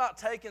I'm not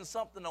taking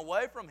something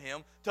away from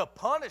him to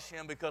punish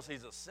him because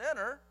he's a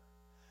sinner.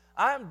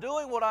 I am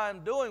doing what I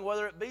am doing,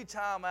 whether it be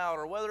time out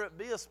or whether it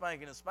be a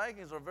spanking. And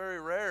spankings are very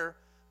rare,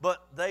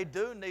 but they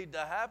do need to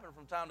happen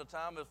from time to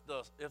time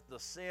if the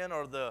sin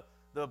or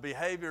the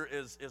behavior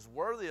is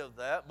worthy of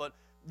that. But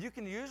you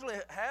can usually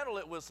handle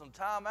it with some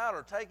time out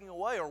or taking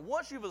away. Or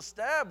once you've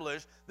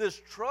established this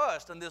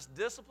trust and this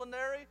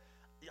disciplinary,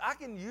 I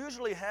can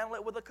usually handle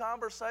it with a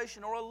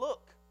conversation or a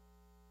look.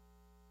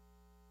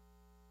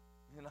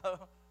 You know,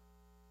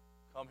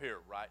 come here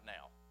right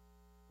now.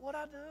 What'd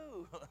I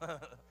do?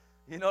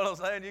 You know what I'm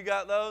saying? You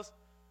got those?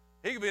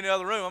 He could be in the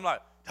other room. I'm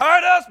like,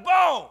 Titus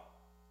Bone!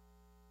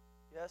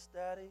 Yes,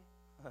 Daddy?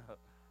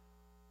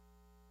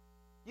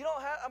 You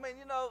don't have,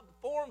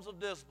 forms of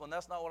discipline,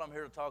 that's not what I'm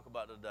here to talk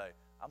about today.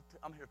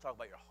 I'm here to talk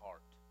about your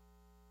heart.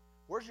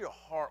 Where's your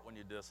heart when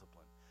you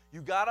discipline?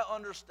 You got to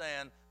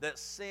understand that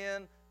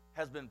sin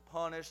has been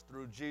punished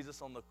through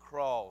Jesus on the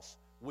cross.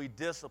 We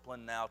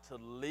discipline now to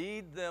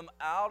lead them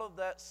out of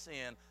that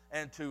sin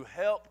and to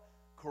help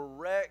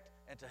correct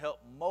and to help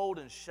mold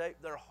and shape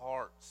their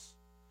hearts.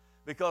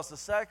 Because the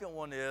second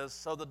one is,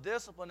 so the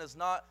discipline is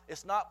not,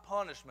 it's not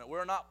punishment.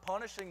 We're not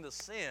punishing the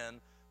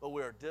sin, but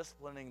we are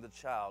disciplining the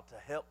child to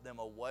help them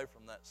away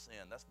from that sin.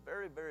 That's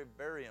very, very,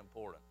 very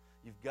important.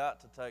 You've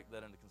got to take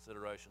that into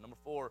consideration. Number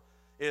 4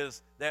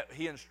 is that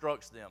he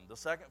instructs them. The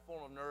second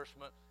form of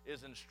nourishment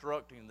is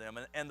instructing them.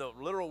 And the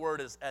literal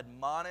word is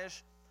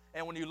admonish.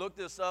 And when you look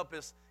this up,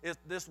 it's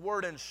this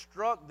word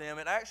instruct them,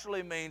 it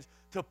actually means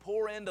to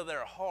pour into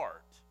their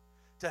heart,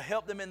 to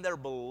help them in their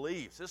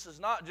beliefs. This is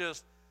not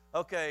just,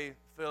 okay,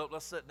 Philip,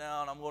 let's sit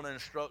down. I'm going to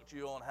instruct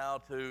you on how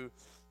to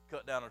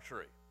cut down a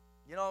tree.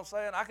 You know what I'm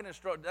saying? I can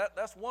instruct.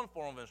 That's one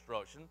form of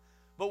instruction.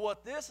 But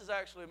what this is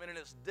actually meaning,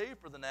 it's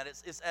deeper than that.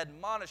 It's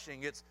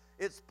admonishing.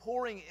 It's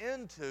pouring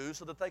into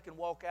so that they can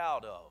walk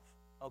out of.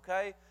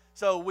 Okay?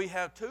 So we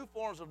have 2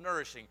 forms of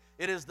nourishing.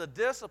 It is the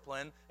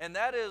discipline, and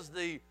that is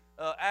the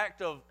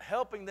act of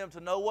helping them to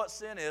know what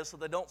sin is so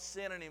they don't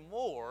sin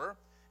anymore.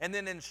 And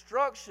then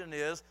instruction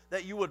is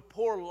that you would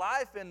pour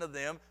life into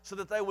them so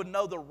that they would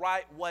know the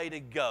right way to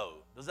go.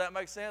 Does that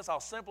make sense? I'll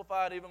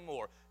simplify it even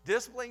more.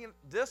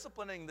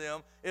 Disciplining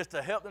them is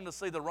to help them to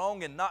see the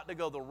wrong and not to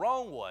go the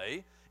wrong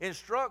way.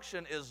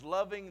 Instruction is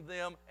loving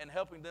them and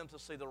helping them to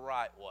see the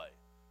right way.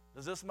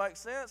 Does this make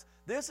sense?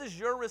 This is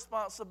your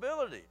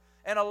responsibility.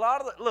 And a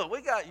lot of look,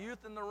 we got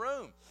youth in the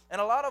room, and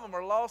a lot of them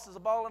are lost as a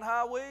ball in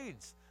high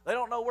weeds. They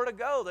don't know where to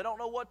go. They don't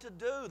know what to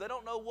do. They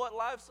don't know what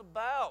life's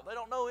about. They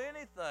don't know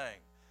anything.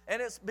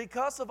 And it's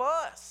because of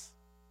us.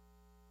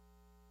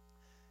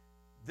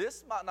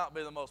 This might not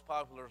be the most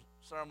popular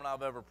sermon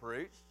I've ever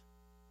preached,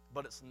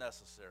 but it's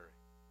necessary.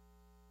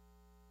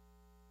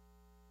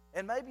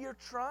 And maybe you're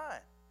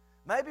trying.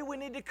 Maybe we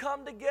need to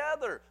come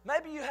together.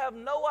 Maybe you have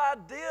no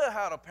idea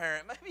how to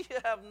parent. Maybe you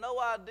have no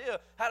idea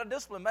how to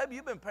discipline. Maybe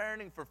you've been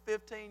parenting for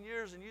 15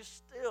 years and you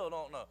still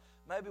don't know.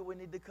 Maybe we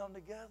need to come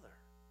together.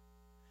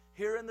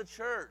 Here in the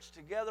church,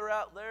 together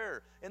out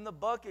there, in the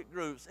bucket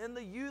groups, in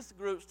the youth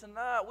groups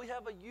tonight. We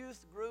have a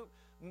youth group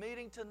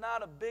meeting tonight,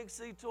 a Big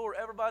C tour.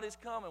 Everybody's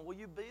coming. Will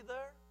you be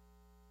there?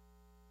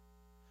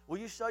 Will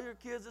you show your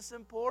kids it's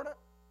important?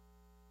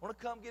 Want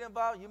to come get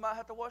involved? You might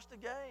have to watch the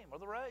game or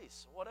the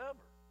race or whatever.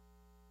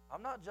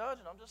 I'm not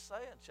judging. I'm just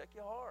saying, check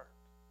your heart.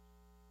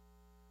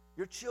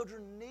 Your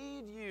children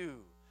need you.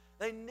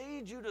 They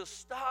need you to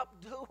stop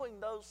doing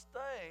those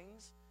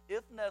things,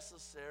 if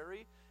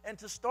necessary, and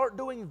to start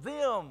doing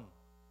them,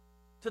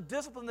 to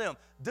discipline them.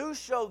 Do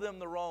show them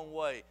the wrong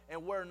way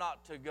and where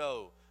not to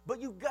go.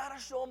 But you've got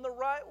to show them the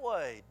right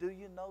way. Do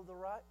you know the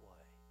right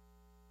way?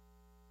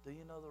 Do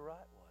you know the right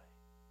way?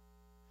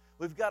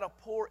 We've got to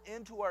pour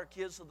into our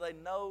kids so they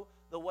know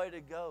the way to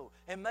go.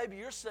 And maybe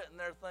you're sitting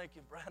there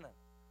thinking, Brandon,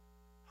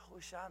 I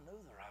wish I knew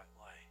the right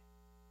way.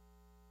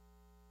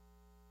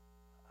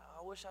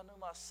 I wish I knew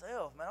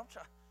myself, man.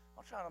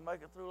 I'm trying to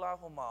make it through life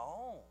on my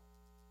own.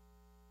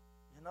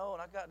 You know,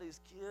 and I got these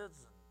kids,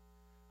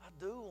 and I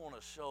do want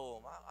to show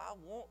them. I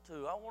want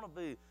to. I want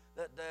to be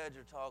that dad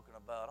you're talking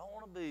about. I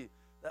want to be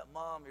that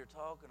mom you're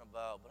talking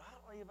about, but I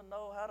don't even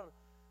know how to.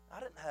 I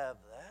didn't have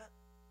that.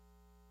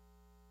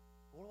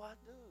 What do I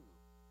do?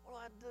 What do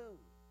I do?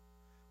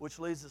 Which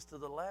leads us to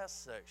the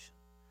last section.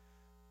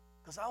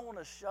 Because I want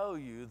to show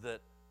you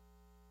that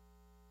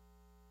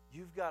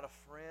you've got a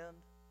friend.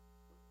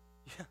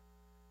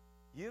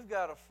 You've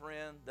got a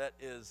friend that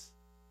is,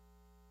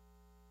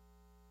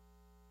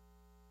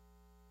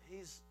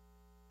 he's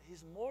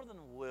more than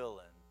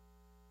willing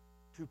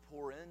to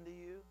pour into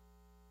you.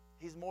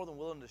 He's more than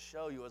willing to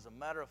show you. As a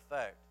matter of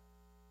fact,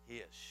 he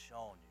has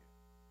shown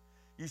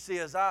you. You see,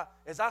 as I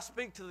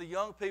speak to the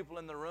young people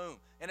in the room,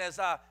 and as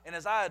I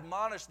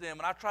admonish them,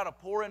 and I try to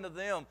pour into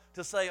them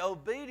to say,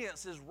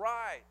 obedience is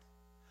right.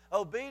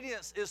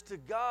 Obedience is to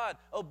God.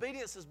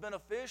 Obedience is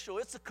beneficial.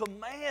 It's a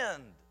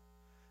command.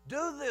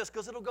 Do this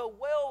because it'll go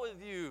well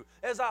with you.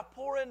 As I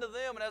pour into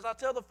them and as I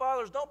tell the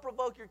fathers, don't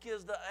provoke your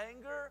kids to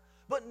anger,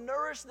 but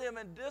nourish them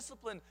in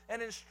discipline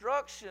and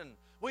instruction.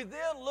 We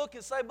then look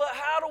and say, but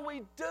how do we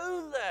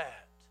do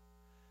that?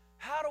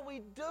 How do we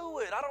do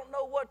it? I don't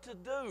know what to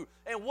do.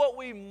 And what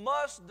we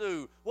must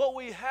do, what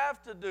we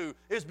have to do,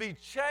 is be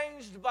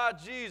changed by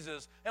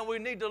Jesus. And we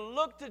need to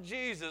look to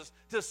Jesus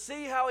to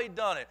see how He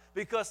done it.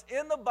 Because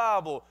in the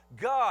Bible,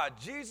 God,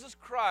 Jesus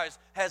Christ,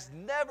 has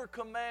never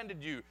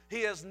commanded you.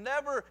 He has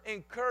never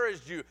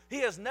encouraged you. He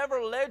has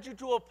never led you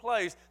to a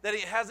place that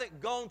He hasn't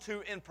gone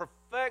to in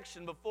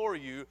perfection before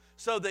you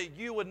so that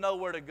you would know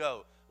where to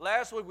go.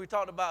 Last week we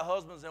talked about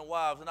husbands and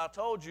wives, and I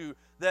told you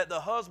that the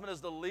husband is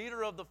the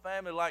leader of the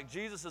family like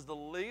Jesus is the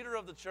leader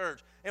of the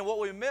church. And what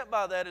we meant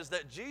by that is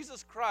that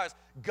Jesus Christ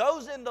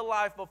goes into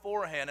life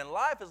beforehand, and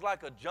life is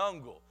like a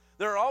jungle.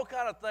 There are all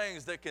kind of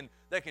things that can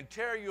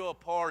tear you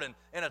apart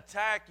and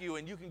attack you,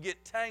 and you can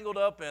get tangled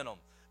up in them.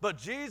 But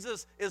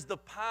Jesus is the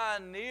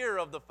pioneer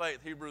of the faith,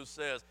 Hebrews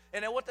says.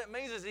 And then what that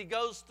means is He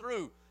goes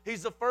through.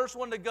 He's the first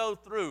one to go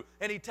through,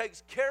 and He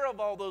takes care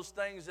of all those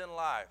things in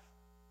life.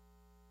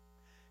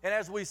 And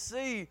as we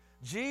see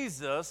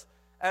Jesus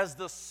as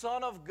the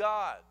Son of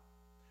God,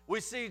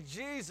 we see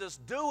Jesus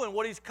doing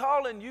what He's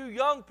calling you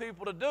young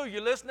people to do. You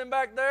listening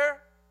back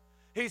there?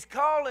 He's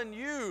calling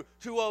you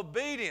to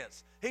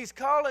obedience. He's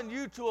calling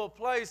you to a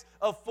place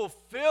of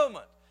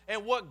fulfillment.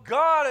 And what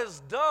God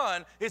has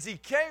done is He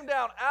came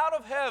down out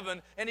of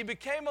heaven and He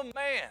became a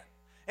man.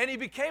 And He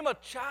became a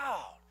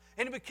child.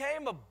 And He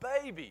became a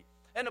baby.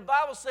 And the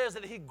Bible says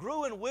that He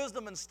grew in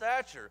wisdom and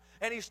stature,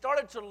 and He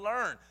started to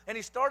learn, and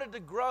He started to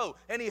grow,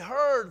 and He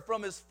heard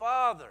from His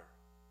Father.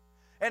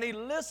 And He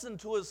listened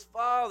to His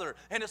Father,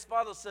 and His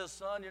Father says,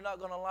 son, you're not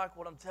going to like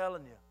what I'm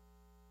telling you,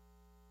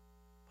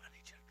 but I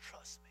need you to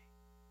trust me.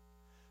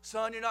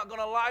 Son, you're not going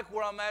to like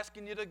where I'm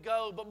asking you to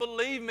go, but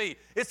believe me,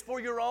 it's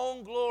for your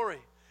own glory.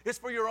 It's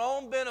for your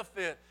own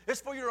benefit. It's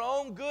for your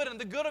own good and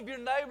the good of your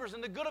neighbors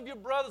and the good of your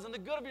brothers and the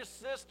good of your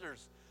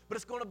sisters. But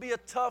it's going to be a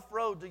tough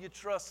road. Do you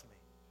trust me?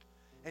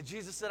 And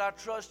Jesus said, I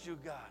trust you,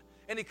 God.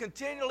 And He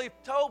continually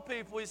told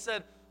people, He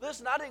said,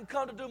 listen, I didn't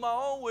come to do my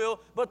own will,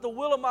 but the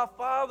will of my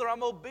Father.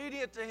 I'm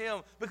obedient to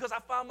Him because I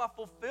find my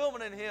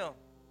fulfillment in Him.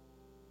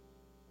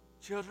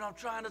 Children, I'm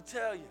trying to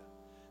tell you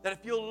that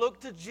if you'll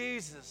look to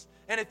Jesus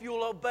and if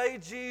you'll obey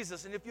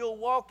Jesus and if you'll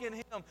walk in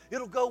Him,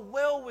 it'll go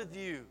well with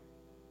you.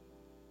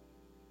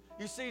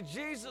 You see,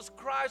 Jesus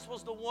Christ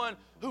was the one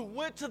who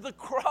went to the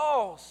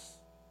cross.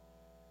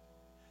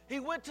 He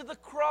went to the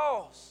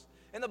cross.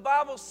 And the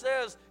Bible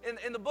says,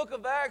 in the book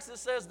of Acts, it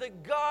says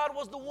that God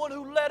was the one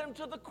who led Him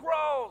to the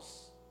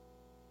cross.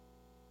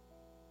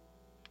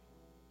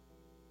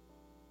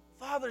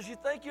 Fathers, you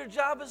think your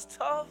job is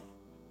tough?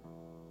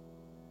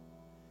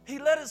 He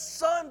led His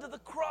Son to the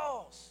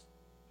cross.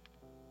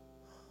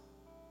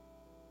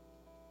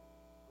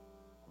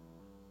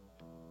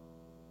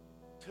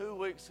 Two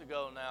weeks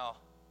ago now,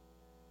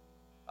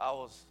 I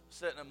was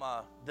sitting at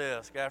my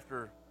desk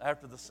after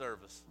the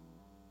service.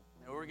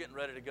 And we were getting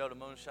ready to go to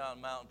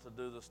Moonshine Mountain to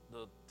do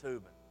the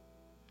tubing.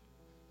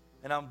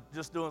 And I'm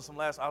just doing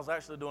I was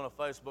actually doing a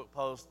Facebook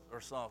post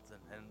or something.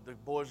 And the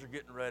boys are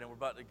getting ready and we're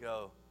about to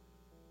go.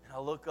 And I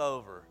look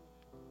over.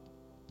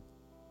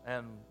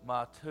 And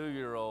my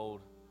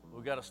 2-year-old,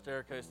 we've got a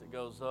staircase that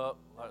goes up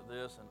like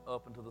this and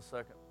up into the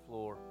second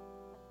floor.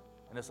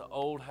 And it's an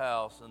old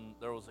house and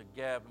there was a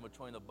gap in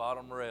between the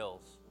bottom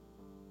rails.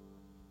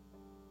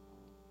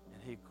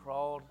 And he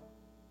crawled,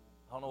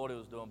 I don't know what he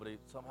was doing, but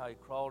somehow he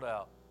crawled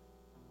out.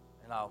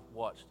 And I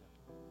watched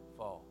him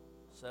fall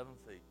 7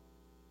 feet,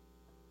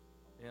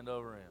 end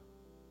over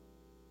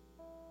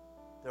end.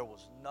 There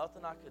was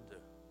nothing I could do.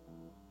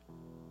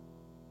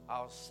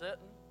 I was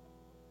sitting,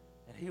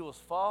 and he was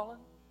falling.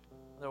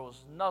 There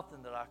was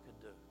nothing that I could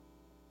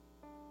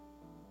do.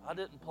 I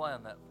didn't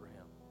plan that for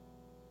him.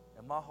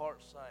 And my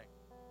heart sank.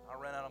 I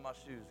ran out of my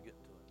shoes getting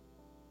to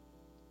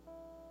it.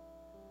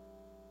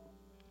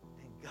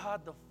 And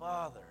God the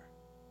Father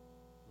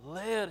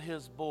led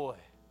His boy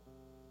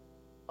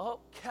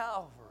up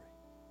Calvary,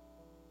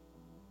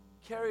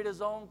 carried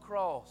His own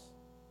cross,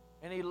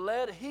 and He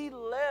led him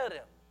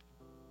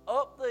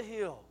up the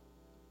hill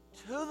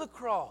to the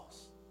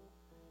cross.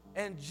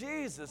 And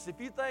Jesus, if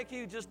you think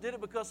He just did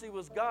it because He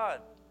was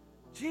God,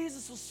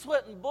 Jesus was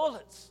sweating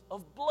bullets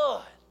of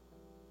blood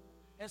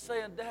and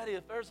saying, Daddy,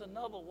 if there's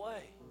another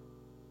way,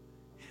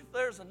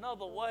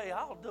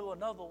 I'll do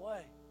another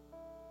way.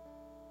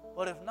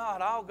 But if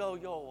not, I'll go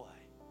your way.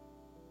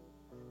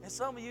 And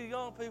some of you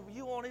young people,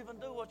 you won't even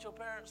do what your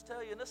parents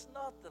tell you, and it's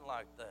nothing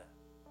like that.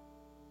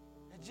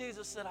 And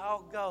Jesus said,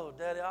 I'll go,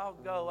 Daddy, I'll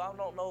go. I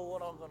don't know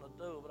what I'm going to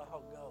do, but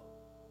I'll go.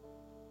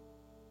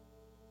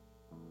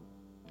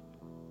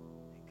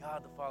 And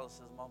God the Father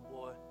says, my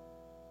boy,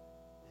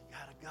 you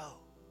got to go.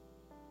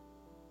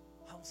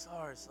 I'm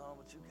sorry, son,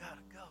 but you got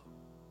to go.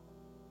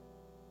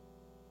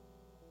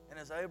 And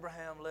as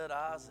Abraham led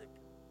Isaac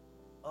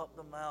up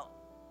the mountain,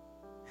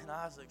 and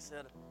Isaac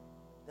said,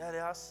 Daddy,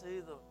 I see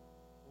the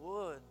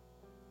wood,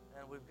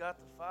 and we've got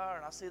the fire,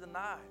 and I see the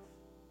knife,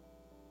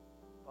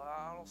 but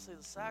I don't see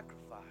the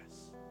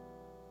sacrifice.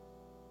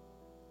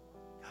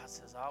 God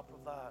says, I'll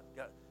provide.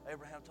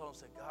 Abraham told him,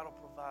 said, God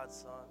will provide,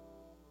 son.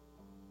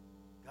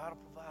 God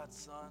will provide,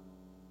 son.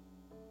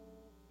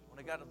 When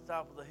they got to the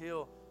top of the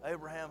hill,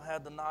 Abraham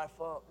had the knife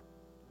up.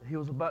 He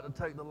was about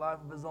to take the life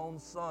of his own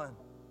son.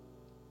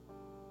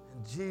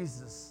 And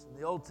Jesus, in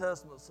the Old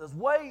Testament, says,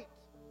 wait.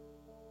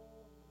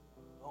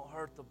 Don't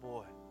hurt the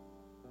boy.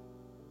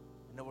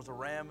 And there was a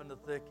ram in the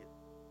thicket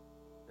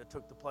that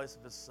took the place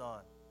of his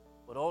son.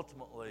 But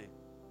ultimately,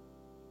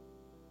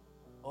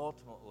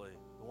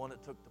 the one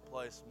that took the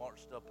place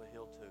marched up a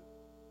hill too.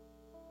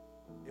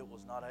 It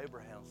was not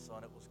Abraham's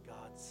son, it was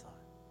God's son.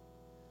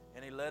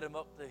 And he led him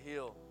up the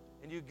hill.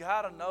 And you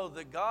got to know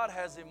that God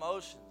has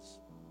emotions.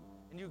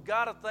 And you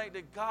got to think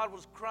that God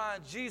was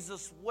crying.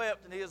 Jesus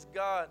wept, and he is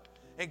God.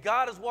 And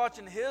God is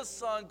watching his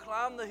son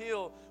climb the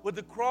hill with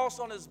the cross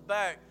on his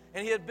back.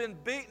 And he had been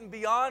beaten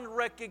beyond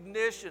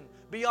recognition,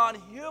 beyond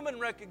human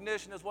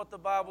recognition is what the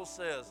Bible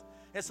says.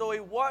 And so he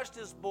watched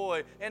his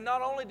boy, and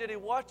not only did he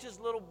watch his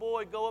little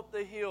boy go up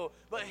the hill,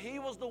 but he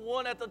was the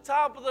one at the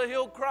top of the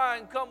hill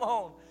crying, come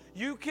on,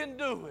 you can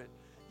do it.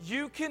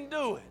 You can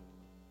do it.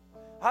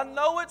 I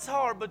know it's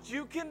hard, but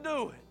you can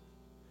do it.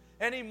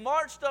 And he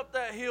marched up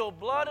that hill,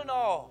 blood and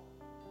all.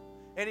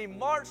 And he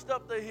marched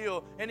up the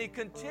hill, and he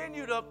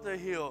continued up the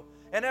hill.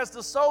 And as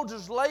the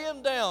soldiers lay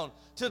him down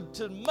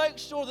to make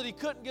sure that he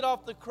couldn't get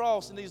off the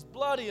cross, and he's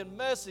bloody and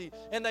messy,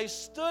 and they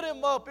stood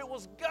him up, it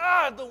was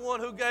God the one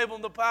who gave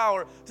him the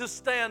power to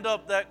stand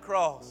up that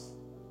cross.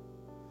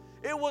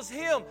 It was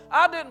him.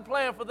 I didn't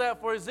plan for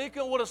that. For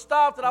Ezekiel would have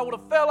stopped, and I would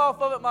have fell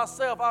off of it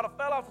myself. I would have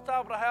fell off the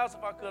top of the house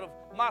if I could have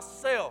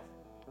myself.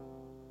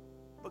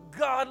 But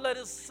God led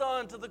his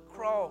son to the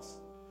cross.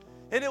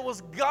 And it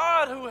was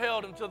God who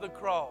held him to the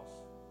cross.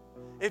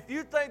 If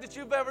you think that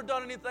you've ever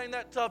done anything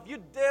that tough, you're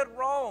dead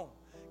wrong.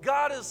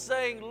 God is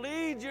saying,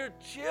 lead your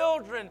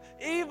children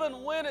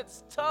even when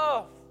it's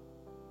tough.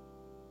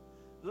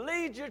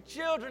 Lead your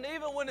children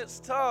even when it's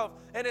tough.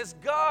 And as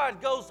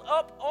God goes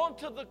up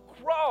onto the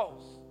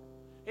cross,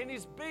 and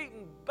he's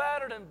beaten,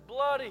 battered, and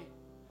bloody,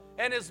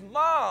 and his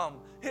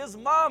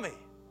mommy,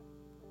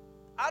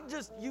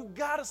 you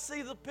got to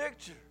see the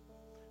picture.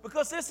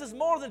 Because this is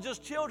more than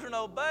just children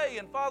obey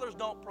and fathers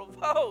don't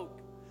provoke.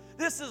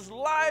 This is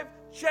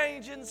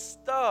life-changing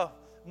stuff.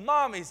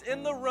 Mommies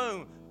in the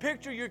room,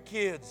 picture your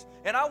kids.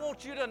 And I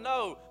want you to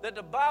know that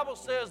the Bible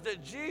says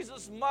that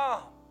Jesus'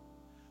 mom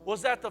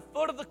was at the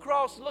foot of the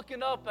cross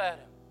looking up at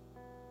him.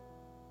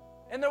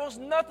 And there was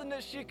nothing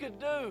that she could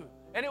do.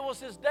 And it was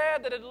his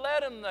dad that had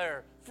led him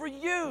there for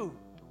you.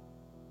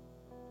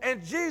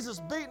 And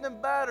Jesus, beaten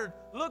and battered,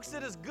 looks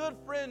at his good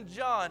friend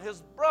John,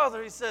 his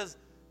brother. He says,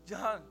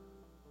 John,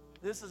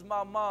 this is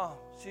my mom.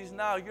 She's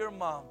now your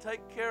mom.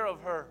 Take care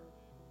of her.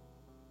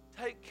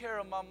 Take care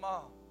of my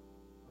mom.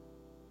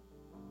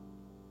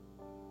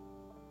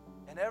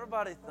 And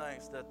everybody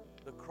thinks that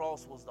the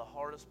cross was the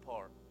hardest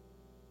part.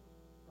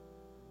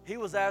 He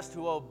was asked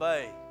to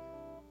obey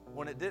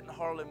when it didn't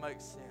hardly make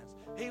sense.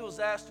 He was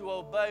asked to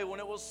obey when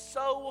it was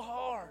so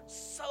hard,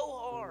 so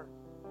hard.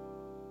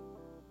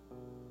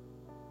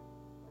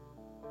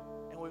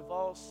 And we've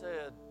all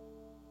said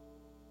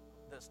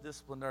that's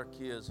disciplined our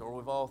kids, or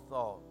we've all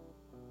thought,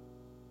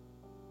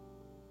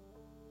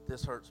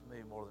 this hurts me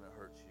more than it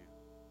hurts you.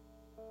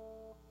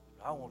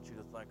 But I want you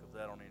to think of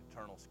that on an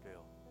eternal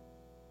scale.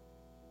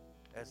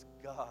 As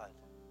God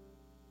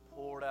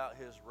poured out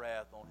his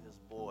wrath on his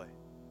boy,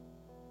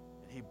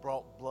 and he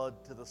brought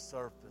blood to the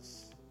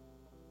surface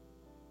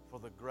for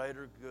the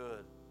greater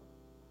good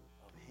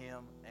of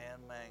him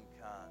and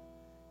mankind.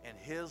 And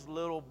his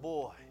little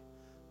boy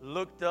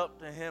looked up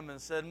to him and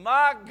said,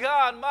 my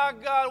God,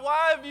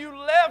 why have you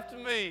left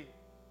me?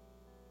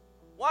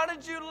 Why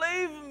did you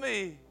leave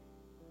me?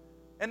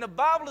 And the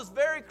Bible is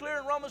very clear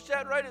in Romans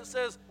chapter 8. It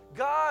says,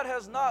 God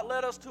has not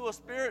led us to a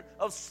spirit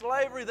of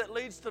slavery that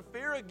leads to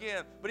fear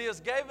again, but He has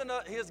given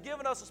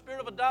us a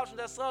spirit of adoption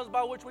as sons,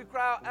 by which we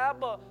cry out,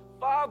 Abba,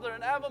 Father.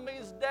 And Abba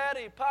means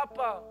Daddy,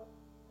 Papa.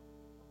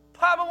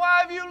 Papa,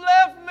 why have you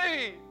left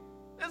me?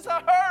 It's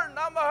hurting.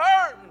 I'm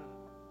hurting.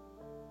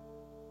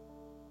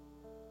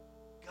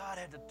 God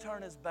had to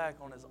turn His back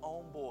on His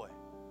own boy.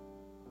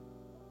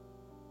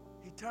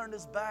 He turned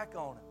His back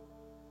on him.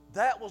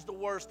 That was the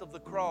worst of the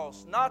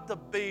cross, not the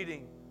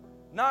beating,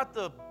 not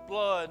the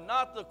blood,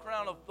 not the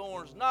crown of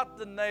thorns, not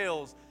the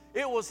nails.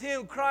 It was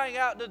Him crying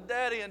out to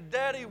Daddy, and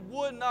Daddy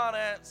would not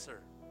answer.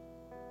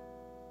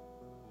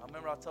 I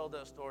remember I told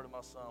that story to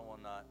my son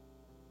one night.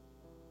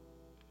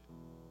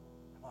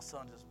 And my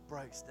son just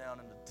breaks down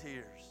into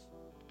tears.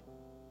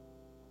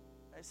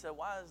 And he said,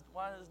 why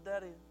does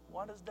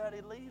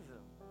Daddy leave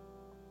him?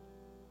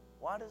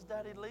 Why does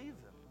Daddy leave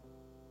him?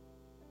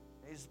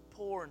 And he's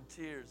pouring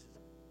tears.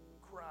 He's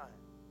crying.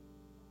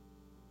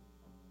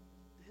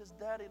 His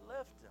daddy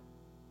left him.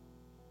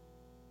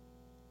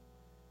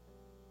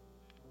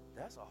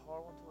 That's a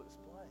hard one to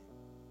explain.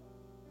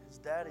 His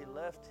daddy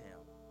left him.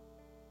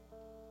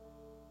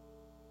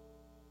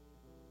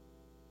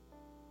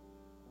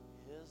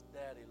 His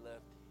daddy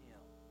left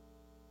him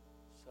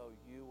so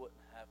you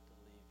wouldn't have to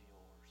leave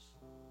yours.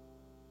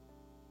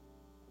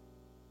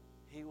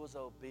 He was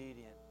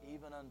obedient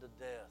even unto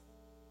death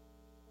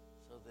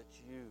so that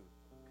you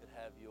could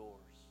have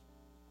yours.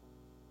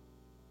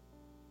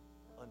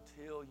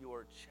 Until you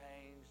are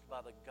changed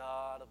by the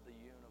God of the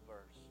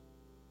universe,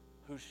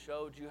 who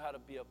showed you how to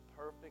be a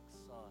perfect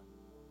son,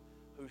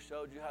 who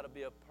showed you how to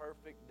be a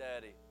perfect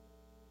daddy,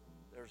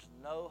 there's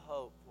no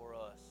hope for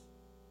us.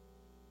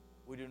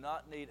 We do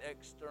not need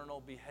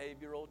external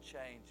behavioral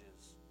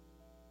changes.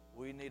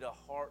 We need a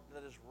heart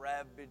that is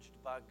ravaged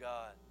by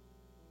God.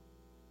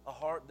 A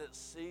heart that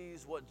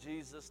sees what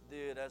Jesus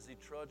did as he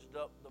trudged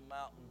up the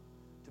mountain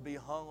to be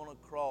hung on a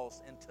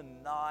cross and to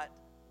not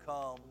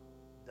come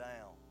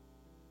down.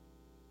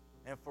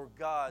 And for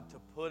God to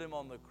put him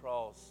on the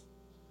cross,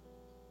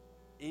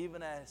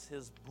 even as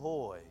his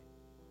boy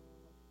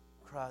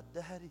cried,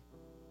 "Daddy,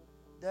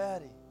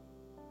 Daddy,"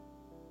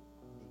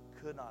 and he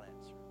could not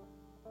answer.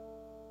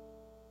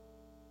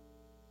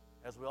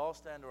 As we all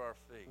stand to our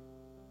feet,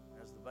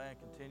 as the band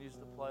continues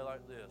to play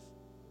like this,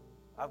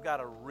 I've got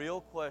a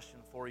real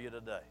question for you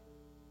today.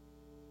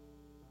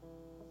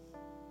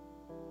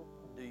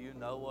 Do you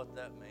know what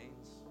that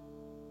means?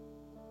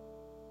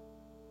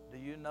 Do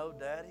you know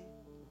Daddy?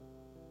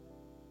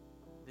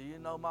 Do you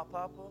know my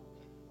Papa?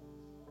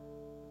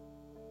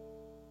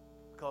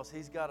 Because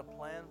he's got a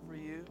plan for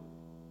you.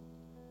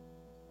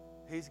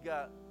 He's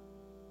got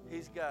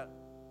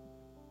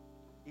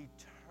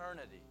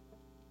eternity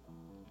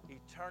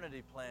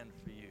planned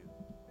for you.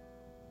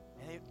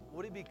 And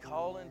would he be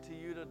calling to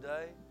you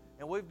today?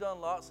 And we've done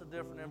lots of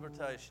different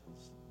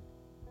invitations.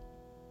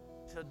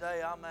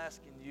 Today I'm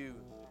asking you,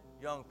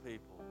 young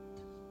people,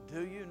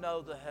 do you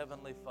know the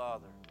Heavenly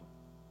Father?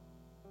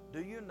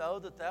 Do you know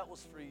that that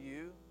was for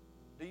you?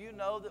 Do you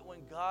know that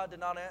when God did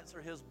not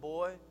answer his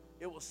boy,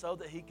 it was so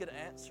that he could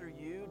answer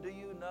you? Do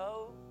you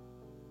know?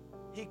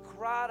 He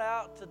cried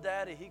out to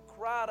Daddy. He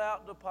cried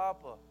out to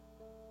Papa.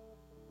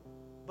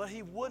 But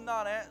he would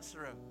not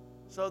answer him.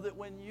 So that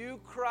when you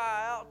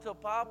cry out to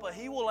Papa,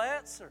 he will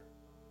answer.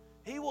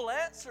 He will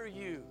answer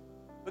you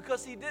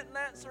because he didn't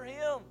answer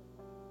him.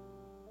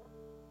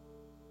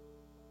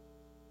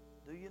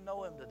 Do you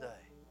know him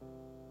today?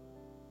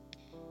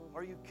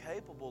 Are you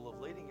capable of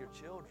leading your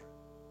children?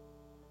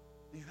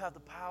 Do you have the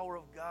power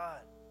of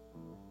God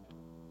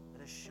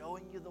that is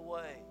showing you the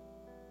way?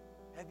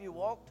 Have you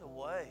walked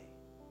away?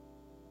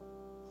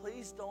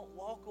 Please don't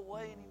walk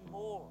away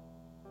anymore.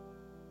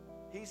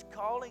 He's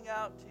calling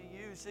out to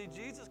you. See,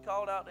 Jesus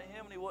called out to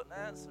him and he wouldn't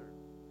answer.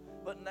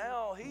 But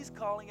now he's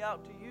calling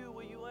out to you.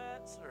 Will you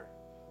answer?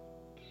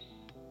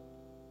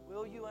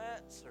 Will you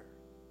answer?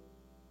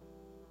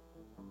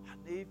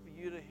 I need for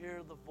you to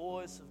hear the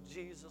voice of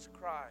Jesus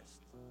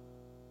Christ.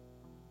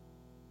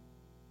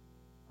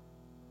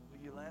 Will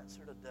you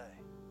answer today?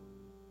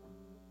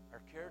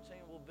 Our care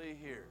team will be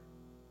here.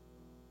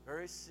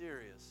 Very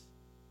serious.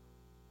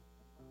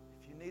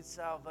 If you need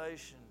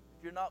salvation,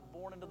 if you're not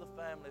born into the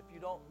family, if you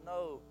don't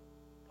know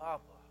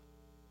Papa,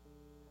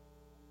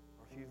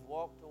 or if you've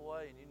walked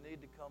away and you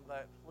need to come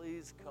back,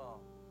 please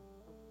come.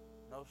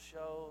 No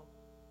show.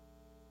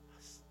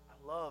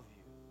 I love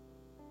you.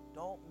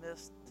 Don't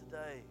miss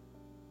today.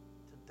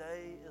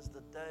 Today is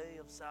the day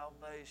of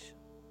salvation.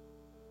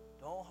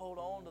 Don't hold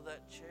on to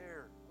that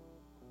chair.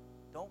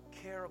 Don't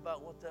care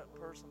about what that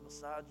person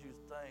beside you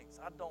thinks.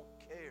 I don't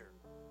care.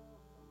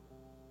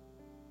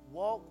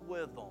 Walk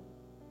with them.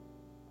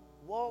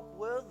 Walk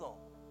with them.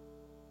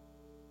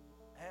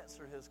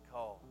 Answer his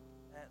call.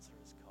 Answer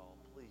his call,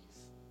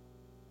 please.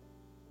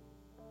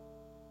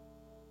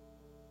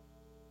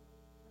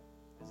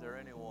 Is there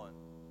anyone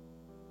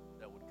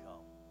that would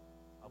come?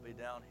 I'll be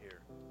down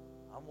here.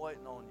 I'm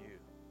waiting on you.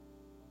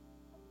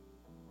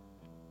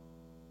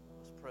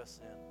 Let's press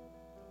in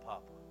to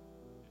Papa.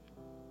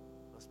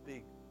 Let's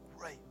be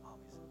great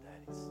mommies and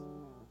daddies.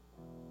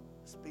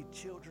 Let's be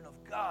children of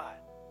God.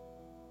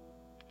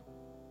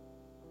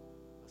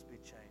 Let's be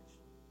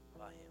changed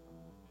by him.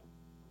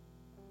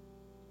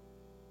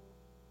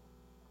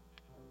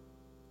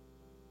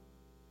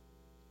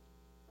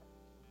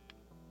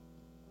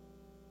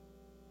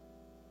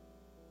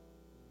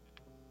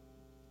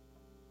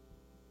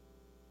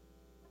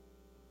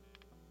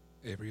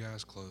 Every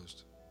eye's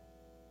closed.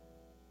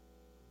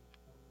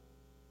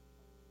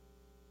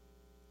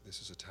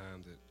 This is a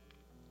time that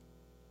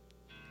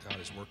God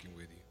is working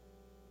with you.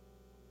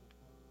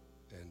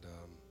 And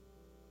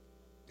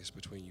it's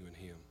between you and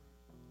him.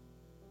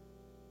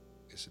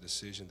 It's a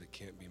decision that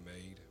can't be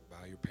made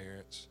by your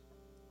parents.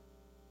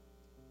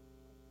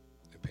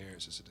 And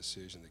parents, it's a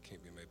decision that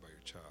can't be made by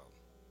your child.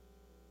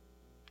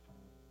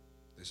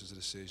 This is a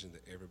decision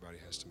that everybody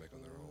has to make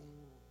on their own.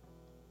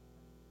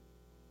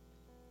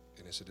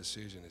 And it's a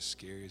decision, as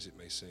scary as it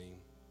may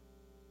seem,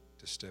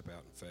 to step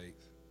out in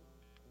faith.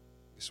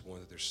 It's one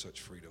that there's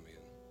such freedom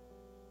in.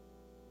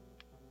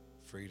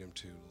 Freedom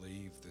to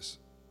leave this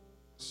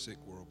sick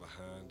world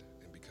behind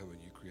and become a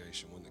new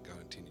creation, one that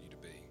God intended you to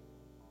be.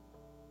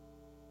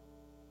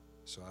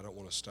 So I don't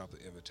want to stop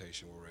the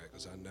invitation where we're at,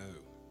 because I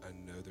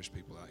know there's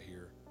people out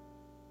here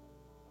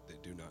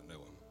that do not know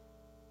him.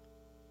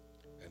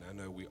 And I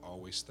know we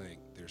always think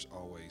there's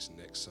always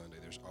next Sunday,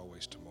 there's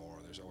always tomorrow,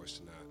 there's always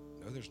tonight.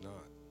 No, there's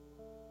not.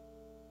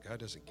 God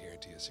doesn't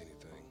guarantee us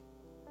anything.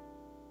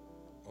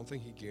 One thing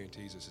he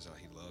guarantees us is that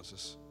he loves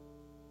us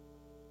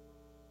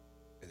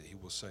and that he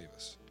will save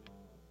us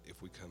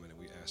if we come in and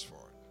we ask for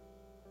it.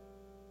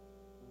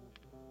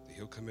 That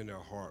he'll come into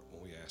our heart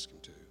when we ask him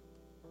to,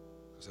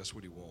 because that's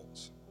what he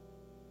wants.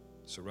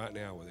 So right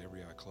now, with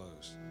every eye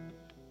closed,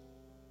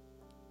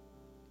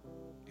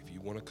 if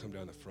you want to come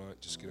down the front,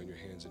 just get on your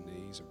hands and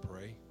knees and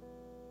pray.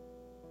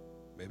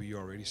 Maybe you're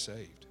already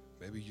saved.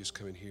 Maybe you just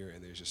come in here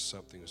and there's just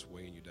something that's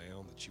weighing you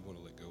down that you want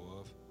to let go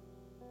of.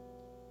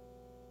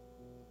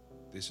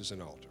 This is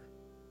an altar.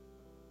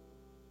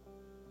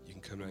 You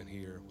can come down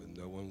here with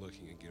no one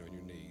looking and get on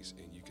your knees,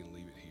 and you can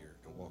leave it here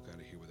and walk out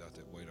of here without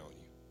that weight on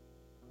you.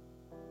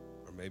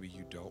 Or maybe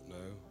you don't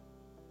know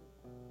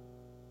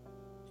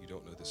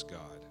this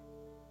God.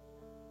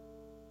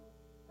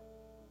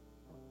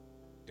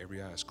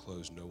 Every eye is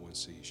closed, no one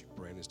sees you.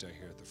 Brandon's down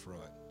here at the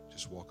front.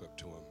 Just walk up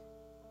to him.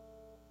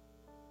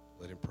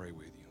 Let him pray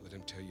with you. Let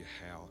him tell you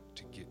how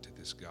to get to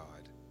this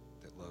God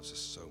that loves us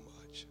so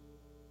much.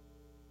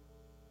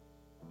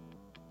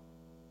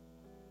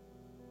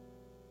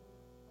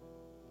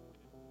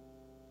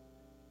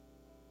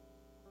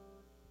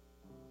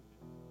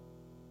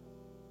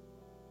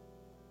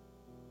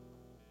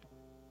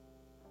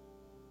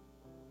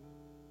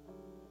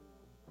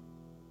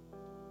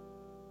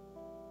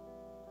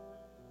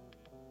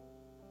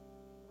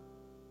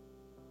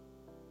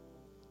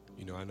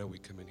 You know, I know we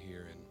come in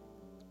here and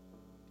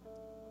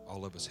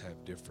all of us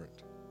have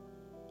different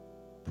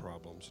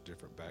problems,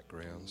 different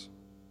backgrounds.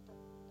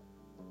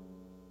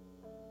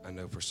 I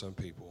know for some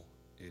people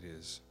it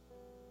is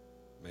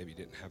maybe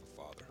didn't have a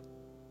father.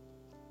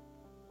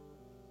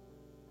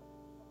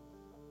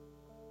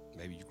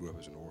 Maybe you grew up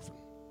as an orphan.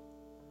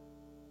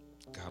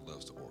 God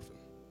loves the orphan.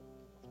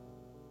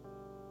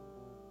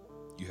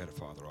 You had a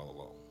father all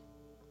along.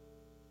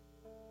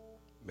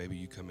 Maybe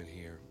you come in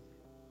here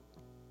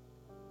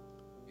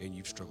and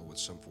you've struggled with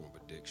some form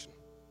of addiction,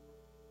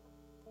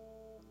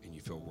 and you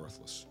feel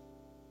worthless.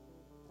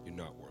 You're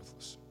not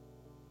worthless.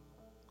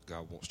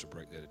 God wants to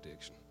break that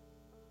addiction.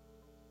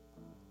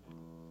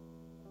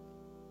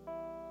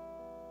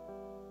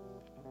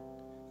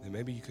 Then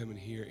maybe you come in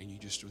here and you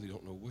just really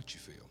don't know what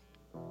you feel.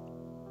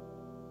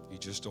 You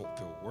just don't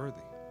feel worthy.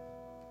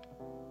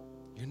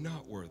 You're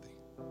not worthy.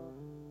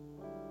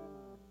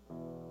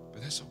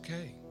 But that's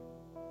okay.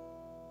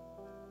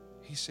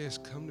 He says,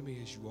 come to me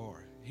as you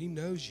are. He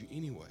knows you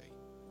anyway.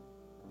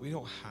 We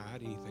don't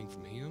hide anything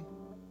from him.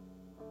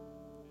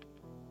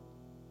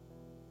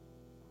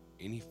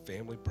 Any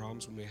family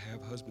problems we may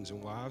have, husbands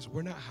and wives,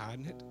 we're not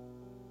hiding it.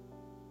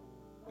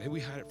 Maybe we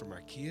hide it from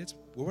our kids,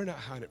 but we're not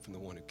hiding it from the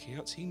one who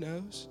counts. He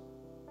knows.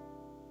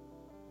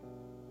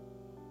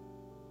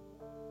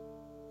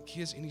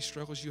 Kids, any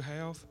struggles you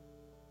have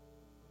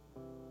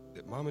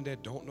that mom and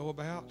dad don't know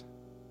about,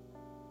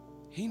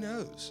 he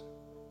knows.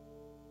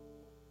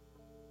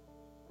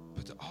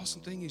 But the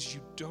awesome thing is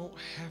you don't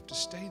have to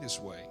stay this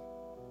way.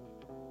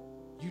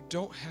 You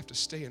don't have to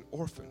stay an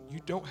orphan. You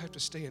don't have to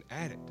stay an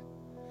addict.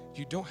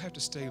 You don't have to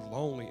stay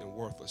lonely and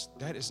worthless.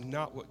 That is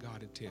not what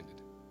God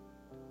intended.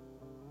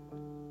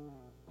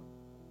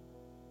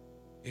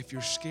 If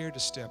you're scared to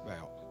step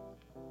out,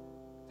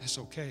 that's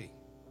okay.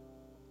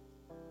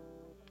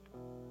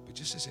 But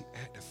just as an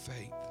act of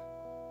faith,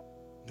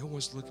 no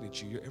one's looking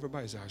at you.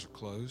 Everybody's eyes are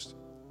closed.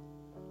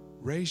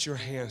 Raise your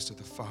hands to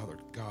the Father,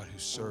 God, who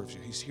serves you.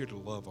 He's here to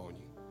love on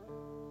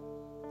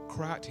you.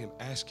 Cry to him,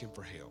 ask him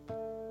for help.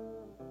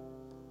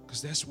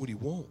 Because that's what he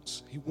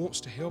wants. He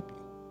wants to help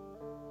you.